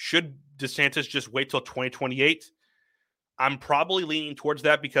 Should DeSantis just wait till 2028? I'm probably leaning towards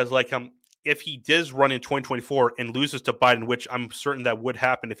that because, if he does run in 2024 and loses to Biden, which I'm certain that would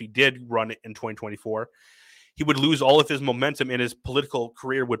happen if he did run it in 2024, he would lose all of his momentum and his political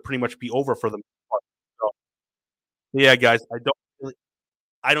career would pretty much be over for them. So, yeah, guys,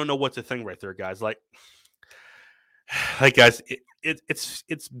 I don't know what to think right there, guys. Guys,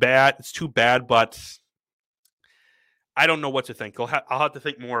 it's bad. It's too bad, but I don't know what to think. I'll have to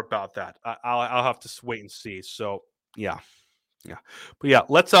think more about that. I'll have to wait and see. So yeah. But yeah,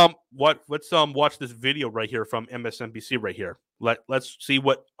 let's watch this video right here from MSNBC right here. Let's see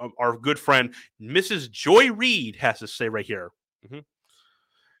what our good friend Mrs. Joy Reid has to say right here.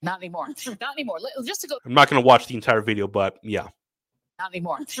 Not anymore. Not anymore. Just to go. I'm not going to watch the entire video, but yeah. Not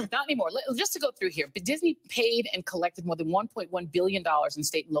anymore. Not anymore. Just to go through here, but Disney paid and collected more than $1.1 billion in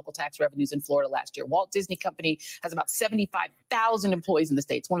state and local tax revenues in Florida last year. Walt Disney Company has about 75,000 employees in the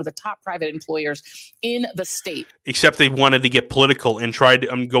state. It's one of the top private employers in the state. Except they wanted to get political and tried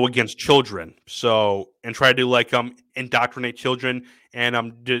to go against children. And try to indoctrinate children and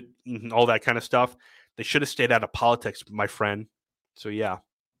all that kind of stuff. They should have stayed out of politics, my friend. So yeah.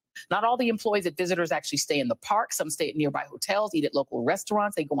 Not all the employees at visitors actually stay in the park. Some stay at nearby hotels, eat at local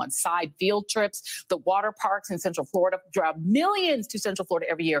restaurants. They go on side field trips. The water parks in Central Florida draw millions to Central Florida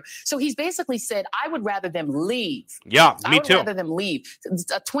every year. So he's basically said, I would rather them leave. Yeah, me too. I would rather them leave.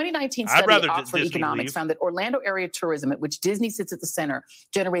 A 2019 study at Oxford Economics found that Orlando area tourism, at which Disney sits at the center,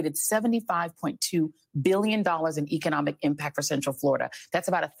 generated $75.2 billion in economic impact for Central Florida. That's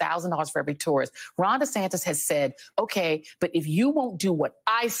about $1,000 for every tourist. Ron DeSantis has said, okay, but if you won't do what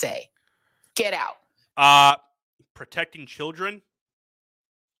I say, get out. Protecting children.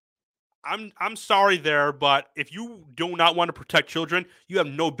 I'm sorry there, but if you do not want to protect children, you have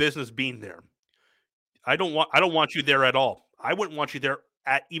no business being there. I don't want you there at all. I wouldn't want you there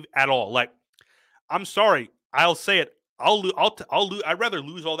at all. I'm sorry. I'll say it. I'd rather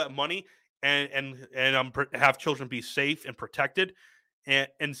lose all that money and have children be safe and protected, and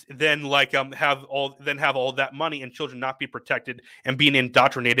then have all that money and children not be protected and being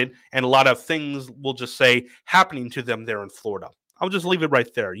indoctrinated, and a lot of things will just say happening to them there in Florida. I'll just leave it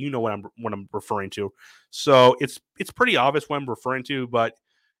right there. You know what I'm referring to. So it's pretty obvious what I'm referring to, but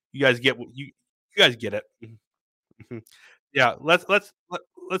you guys get you guys get it. Yeah, let's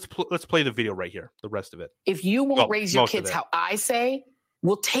play the video right here. The rest of it. If you won't raise your kids how I say,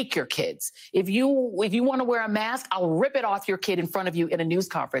 we'll take your kids. If you want to wear a mask, I'll rip it off your kid in front of you in a news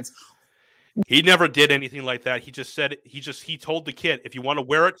conference. He never did anything like that. He just said he told the kid, if you want to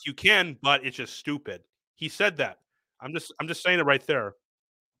wear it, you can, but it's just stupid. He said that. I'm just saying it right there.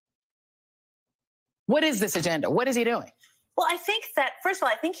 What is this agenda? What is he doing? Well, I think that, first of all,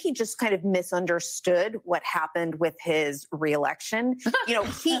 I think he just kind of misunderstood what happened with his reelection. I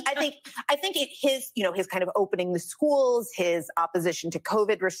think his kind of opening the schools, his opposition to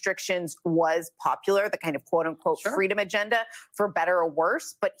COVID restrictions was popular, the kind of quote unquote freedom agenda, for better or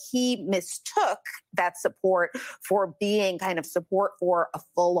worse. But he mistook that support for being kind of support for a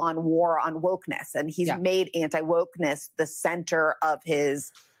full on war on wokeness. And he's made anti-wokeness the center of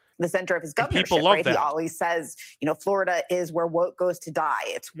his governorship, right? He always says, Florida is where woke goes to die.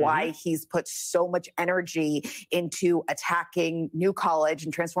 It's why he's put so much energy into attacking New College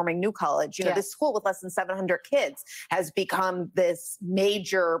and transforming New College. This school with less than 700 kids has become this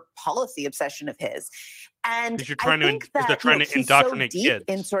major policy obsession of his. And trying to indoctrinate so deep kids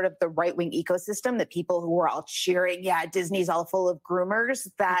in sort of the right-wing ecosystem that people who are all cheering, Disney's all full of groomers,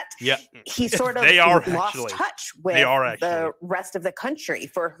 that he sort of lost touch with the rest of the country,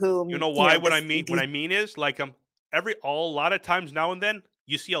 for whom why what I mean is a lot of times now and then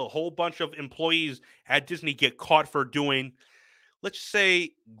you see a whole bunch of employees at Disney get caught for doing, let's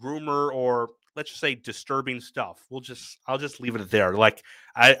say, groomer or let's just say disturbing stuff. I'll just leave it there.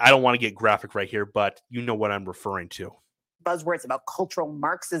 I don't want to get graphic right here, but you know what I'm referring to. buzzwords about cultural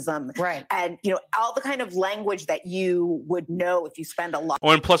Marxism. Right. And, all the kind of language that you would know if you spend a lot.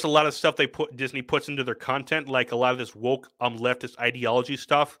 Oh, and plus a lot of stuff Disney puts into their content, like a lot of this woke leftist ideology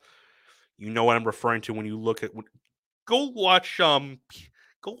stuff. You know what I'm referring to when you look at. Go watch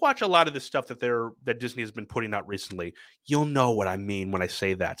a lot of this stuff that Disney has been putting out recently. You'll know what I mean when I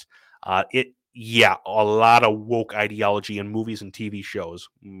say that. A lot of woke ideology in movies and TV shows.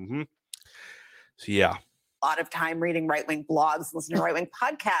 Mm-hmm. So yeah. A lot of time reading right-wing blogs, listening to right-wing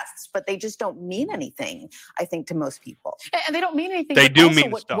podcasts, but they just don't mean anything, I think, to most people. And they don't mean anything. They do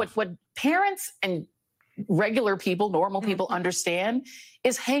mean stuff. What parents and regular people, normal people understand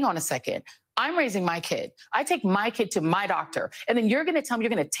is, hang on a second. I'm raising my kid. I take my kid to my doctor. And then you're going to tell me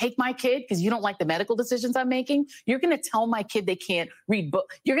you're going to take my kid because you don't like the medical decisions I'm making? You're going to tell my kid they can't read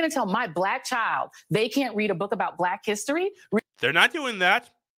book. You're going to tell my Black child they can't read a book about Black history? They're not doing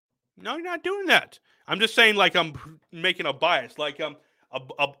that. No, you're not doing that. I'm just saying, like, I'm making a bias. Like, a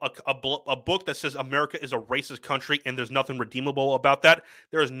book that says America is a racist country and there's nothing redeemable about that.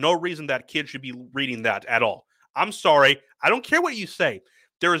 There is no reason that kid should be reading that at all. I'm sorry. I don't care what you say.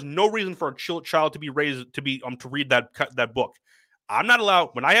 There is no reason for a child to be raised to read that book. I'm not allowed,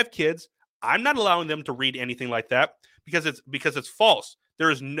 when I have kids, I'm not allowing them to read anything like that because it's false.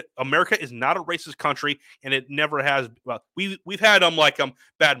 America is not a racist country, and it never has. Well, we've had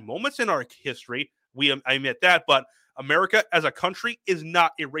bad moments in our history. I admit that, but America as a country is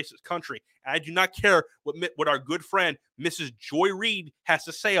not a racist country. And I do not care what our good friend Mrs. Joy Reid has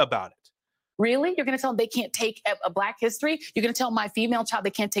to say about it. Really? You're going to tell them they can't take a Black history? You're going to tell my female child they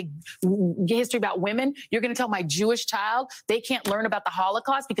can't take history about women? You're going to tell my Jewish child they can't learn about the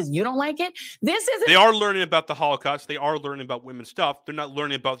Holocaust because you don't like it? They are learning about the Holocaust. They are learning about women's stuff. They're not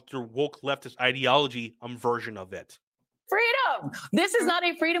learning about their woke leftist ideology version of it. Freedom. This is not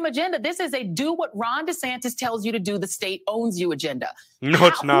a freedom agenda. This is a do what Ron DeSantis tells you to do. The state owns you agenda. No,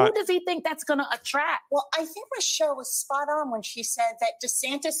 it's not. Who does he think that's going to attract? Well, I think Michelle was spot on when she said that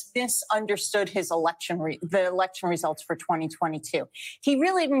DeSantis misunderstood his the election results for 2022. He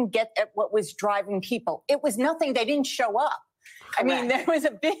really didn't get at what was driving people. It was nothing. They didn't show up. Correct. I mean, there was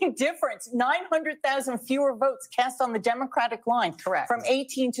a big difference. 900,000 fewer votes cast on the Democratic line. Correct. From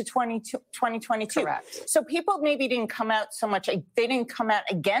 18 to 2022. Correct. So people maybe didn't come out so much. They didn't come out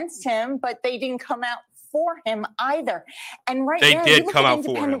against him, but they didn't come out for him either. And they now, did you come look out at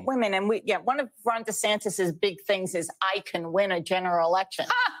for independent him. Women, and one of Ron DeSantis's big things is I can win a general election.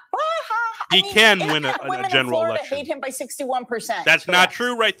 He can win a general Florida election. Hate him by 61%. That's not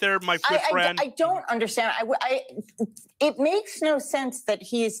true, right there, my good friend. I don't understand. It makes no sense that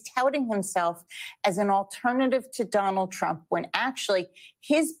he is touting himself as an alternative to Donald Trump when actually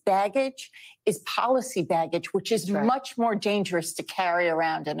his baggage is policy baggage, which is much more dangerous to carry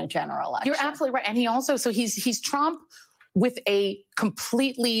around in a general election. You're absolutely right. And he also, so he's Trump with a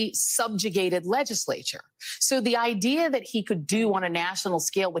completely subjugated legislature. So the idea that he could do on a national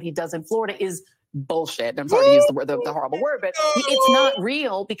scale what he does in Florida is bullshit. I'm sorry to use the horrible word, but it's not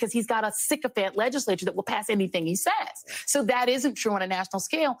real because he's got a sycophant legislature that will pass anything he says. So that isn't true on a national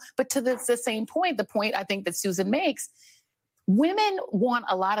scale. But to the same point, the point I think that Susan makes, women want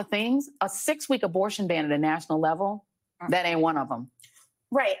a lot of things. A 6-week abortion ban at a national level, that ain't one of them.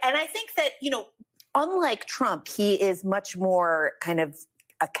 Right. And I think that, unlike Trump, he is much more kind of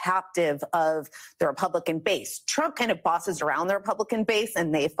a captive of the Republican base. Trump kind of bosses around the Republican base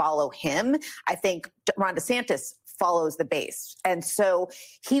and they follow him. I think Ron DeSantis follows the base. And so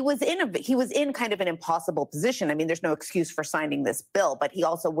he was in kind of an impossible position. I mean, there's no excuse for signing this bill, but he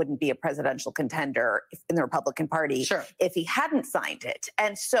also wouldn't be a presidential contender in the Republican Party if he hadn't signed it.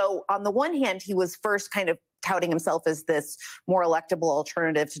 And so on the one hand, he was first kind of touting himself as this more electable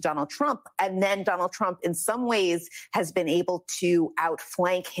alternative to Donald Trump. And then Donald Trump, in some ways, has been able to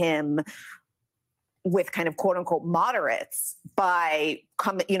outflank him with kind of quote unquote moderates by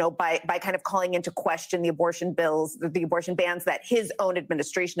kind of calling into question the abortion bills, the abortion bans that his own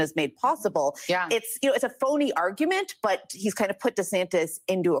administration has made possible. Yeah. It's a phony argument, but he's kind of put DeSantis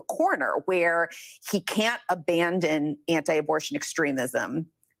into a corner where he can't abandon anti-abortion extremism,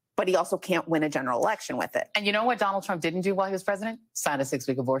 but he also can't win a general election with it. And you know what Donald Trump didn't do while he was president? Sign a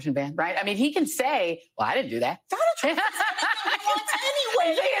 6-week abortion ban, right? I mean, he can say, well, I didn't do that. Donald Trump wants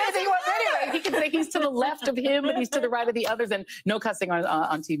anyway. He can say he's to the left of him and he's to the right of the others, and no cussing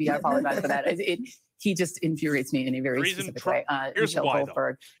on TV. I apologize for that. He just infuriates me in a very specific way. Here's Michelle why,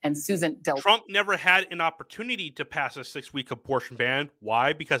 Goldberg and Susan Del. Trump never had an opportunity to pass a 6-week abortion ban.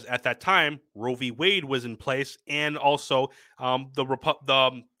 Why? Because at that time, Roe v. Wade was in place, and also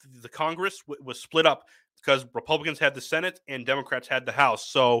the Congress was split up because Republicans had the Senate and Democrats had the House.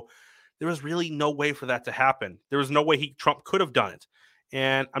 So there was really no way for that to happen. There was no way Trump could have done it.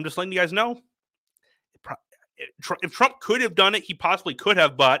 And I'm just letting you guys know, if Trump could have done it, he possibly could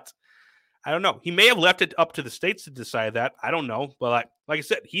have, but I don't know. He may have left it up to the states to decide that. I don't know. But like I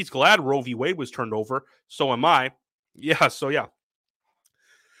said, he's glad Roe v. Wade was turned over. So am I. Yeah, so yeah.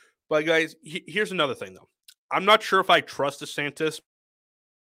 But guys, here's another thing, though. I'm not sure if I trust DeSantis.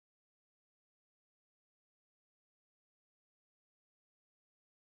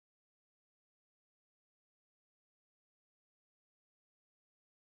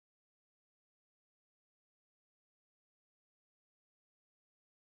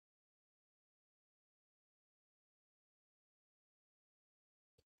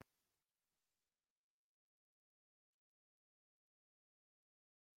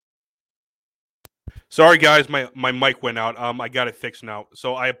 Sorry, guys, my mic went out. I got it fixed now,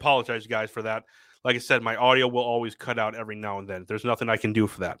 so I apologize, guys, for that. Like I said, my audio will always cut out every now and then. There's nothing I can do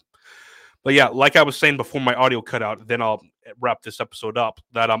for that. But yeah, like I was saying before my audio cut out, then I'll wrap this episode up.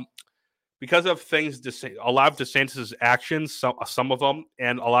 That because of things, a lot of DeSantis' actions, some of them,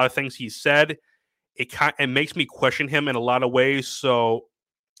 and a lot of things he said, it makes me question him in a lot of ways. So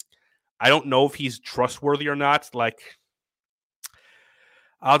I don't know if he's trustworthy or not. Like,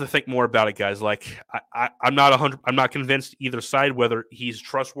 I'll have to think more about it, guys. Like, I'm not convinced either side whether he's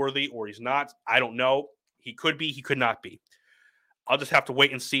trustworthy or he's not. I don't know. He could be. He could not be. I'll just have to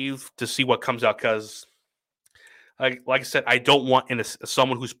wait and see what comes out. Because, like I said, I don't want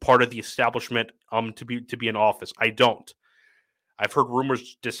someone who's part of the establishment to be in office. I don't. I've heard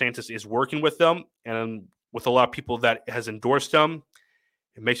rumors DeSantis is working with them and with a lot of people that has endorsed them.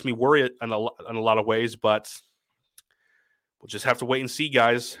 It makes me worry in a lot of ways, but we'll just have to wait and see,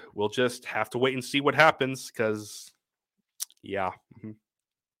 guys. We'll just have to wait and see what happens because, yeah. Mm-hmm.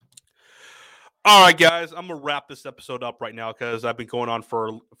 All right, guys, I'm going to wrap this episode up right now because I've been going on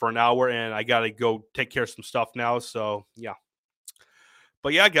for an hour and I got to go take care of some stuff now. So, yeah.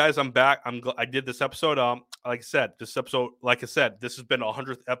 But yeah, guys, I'm back. I did this episode. Like I said, this has been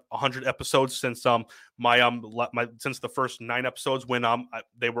 100 episodes since since the first 9 episodes when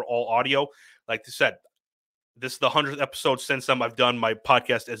they were all audio. Like I said, this is the 100th episode since I've done my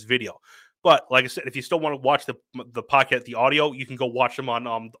podcast as video. But like I said, if you still want to watch the podcast, the audio, you can go watch them on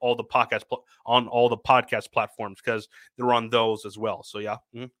all the podcast platforms because they're on those as well. So yeah.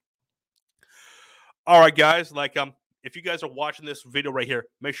 Mm-hmm. All right, guys. If you guys are watching this video right here,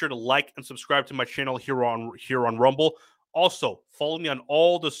 make sure to like and subscribe to my channel here on Rumble. Also, follow me on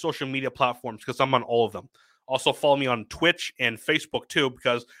all the social media platforms because I'm on all of them. Also, follow me on Twitch and Facebook too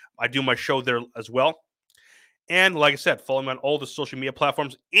because I do my show there as well. And like I said, follow me on all the social media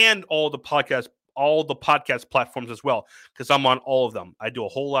platforms and all the podcast platforms as well, because I'm on all of them. I do a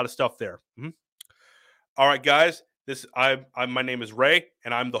whole lot of stuff there. Mm-hmm. All right, guys. My name is Ray,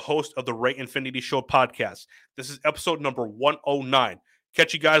 and I'm the host of the Ray Infinity Show podcast. This is episode number 109.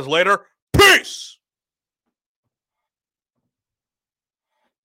 Catch you guys later. Peace!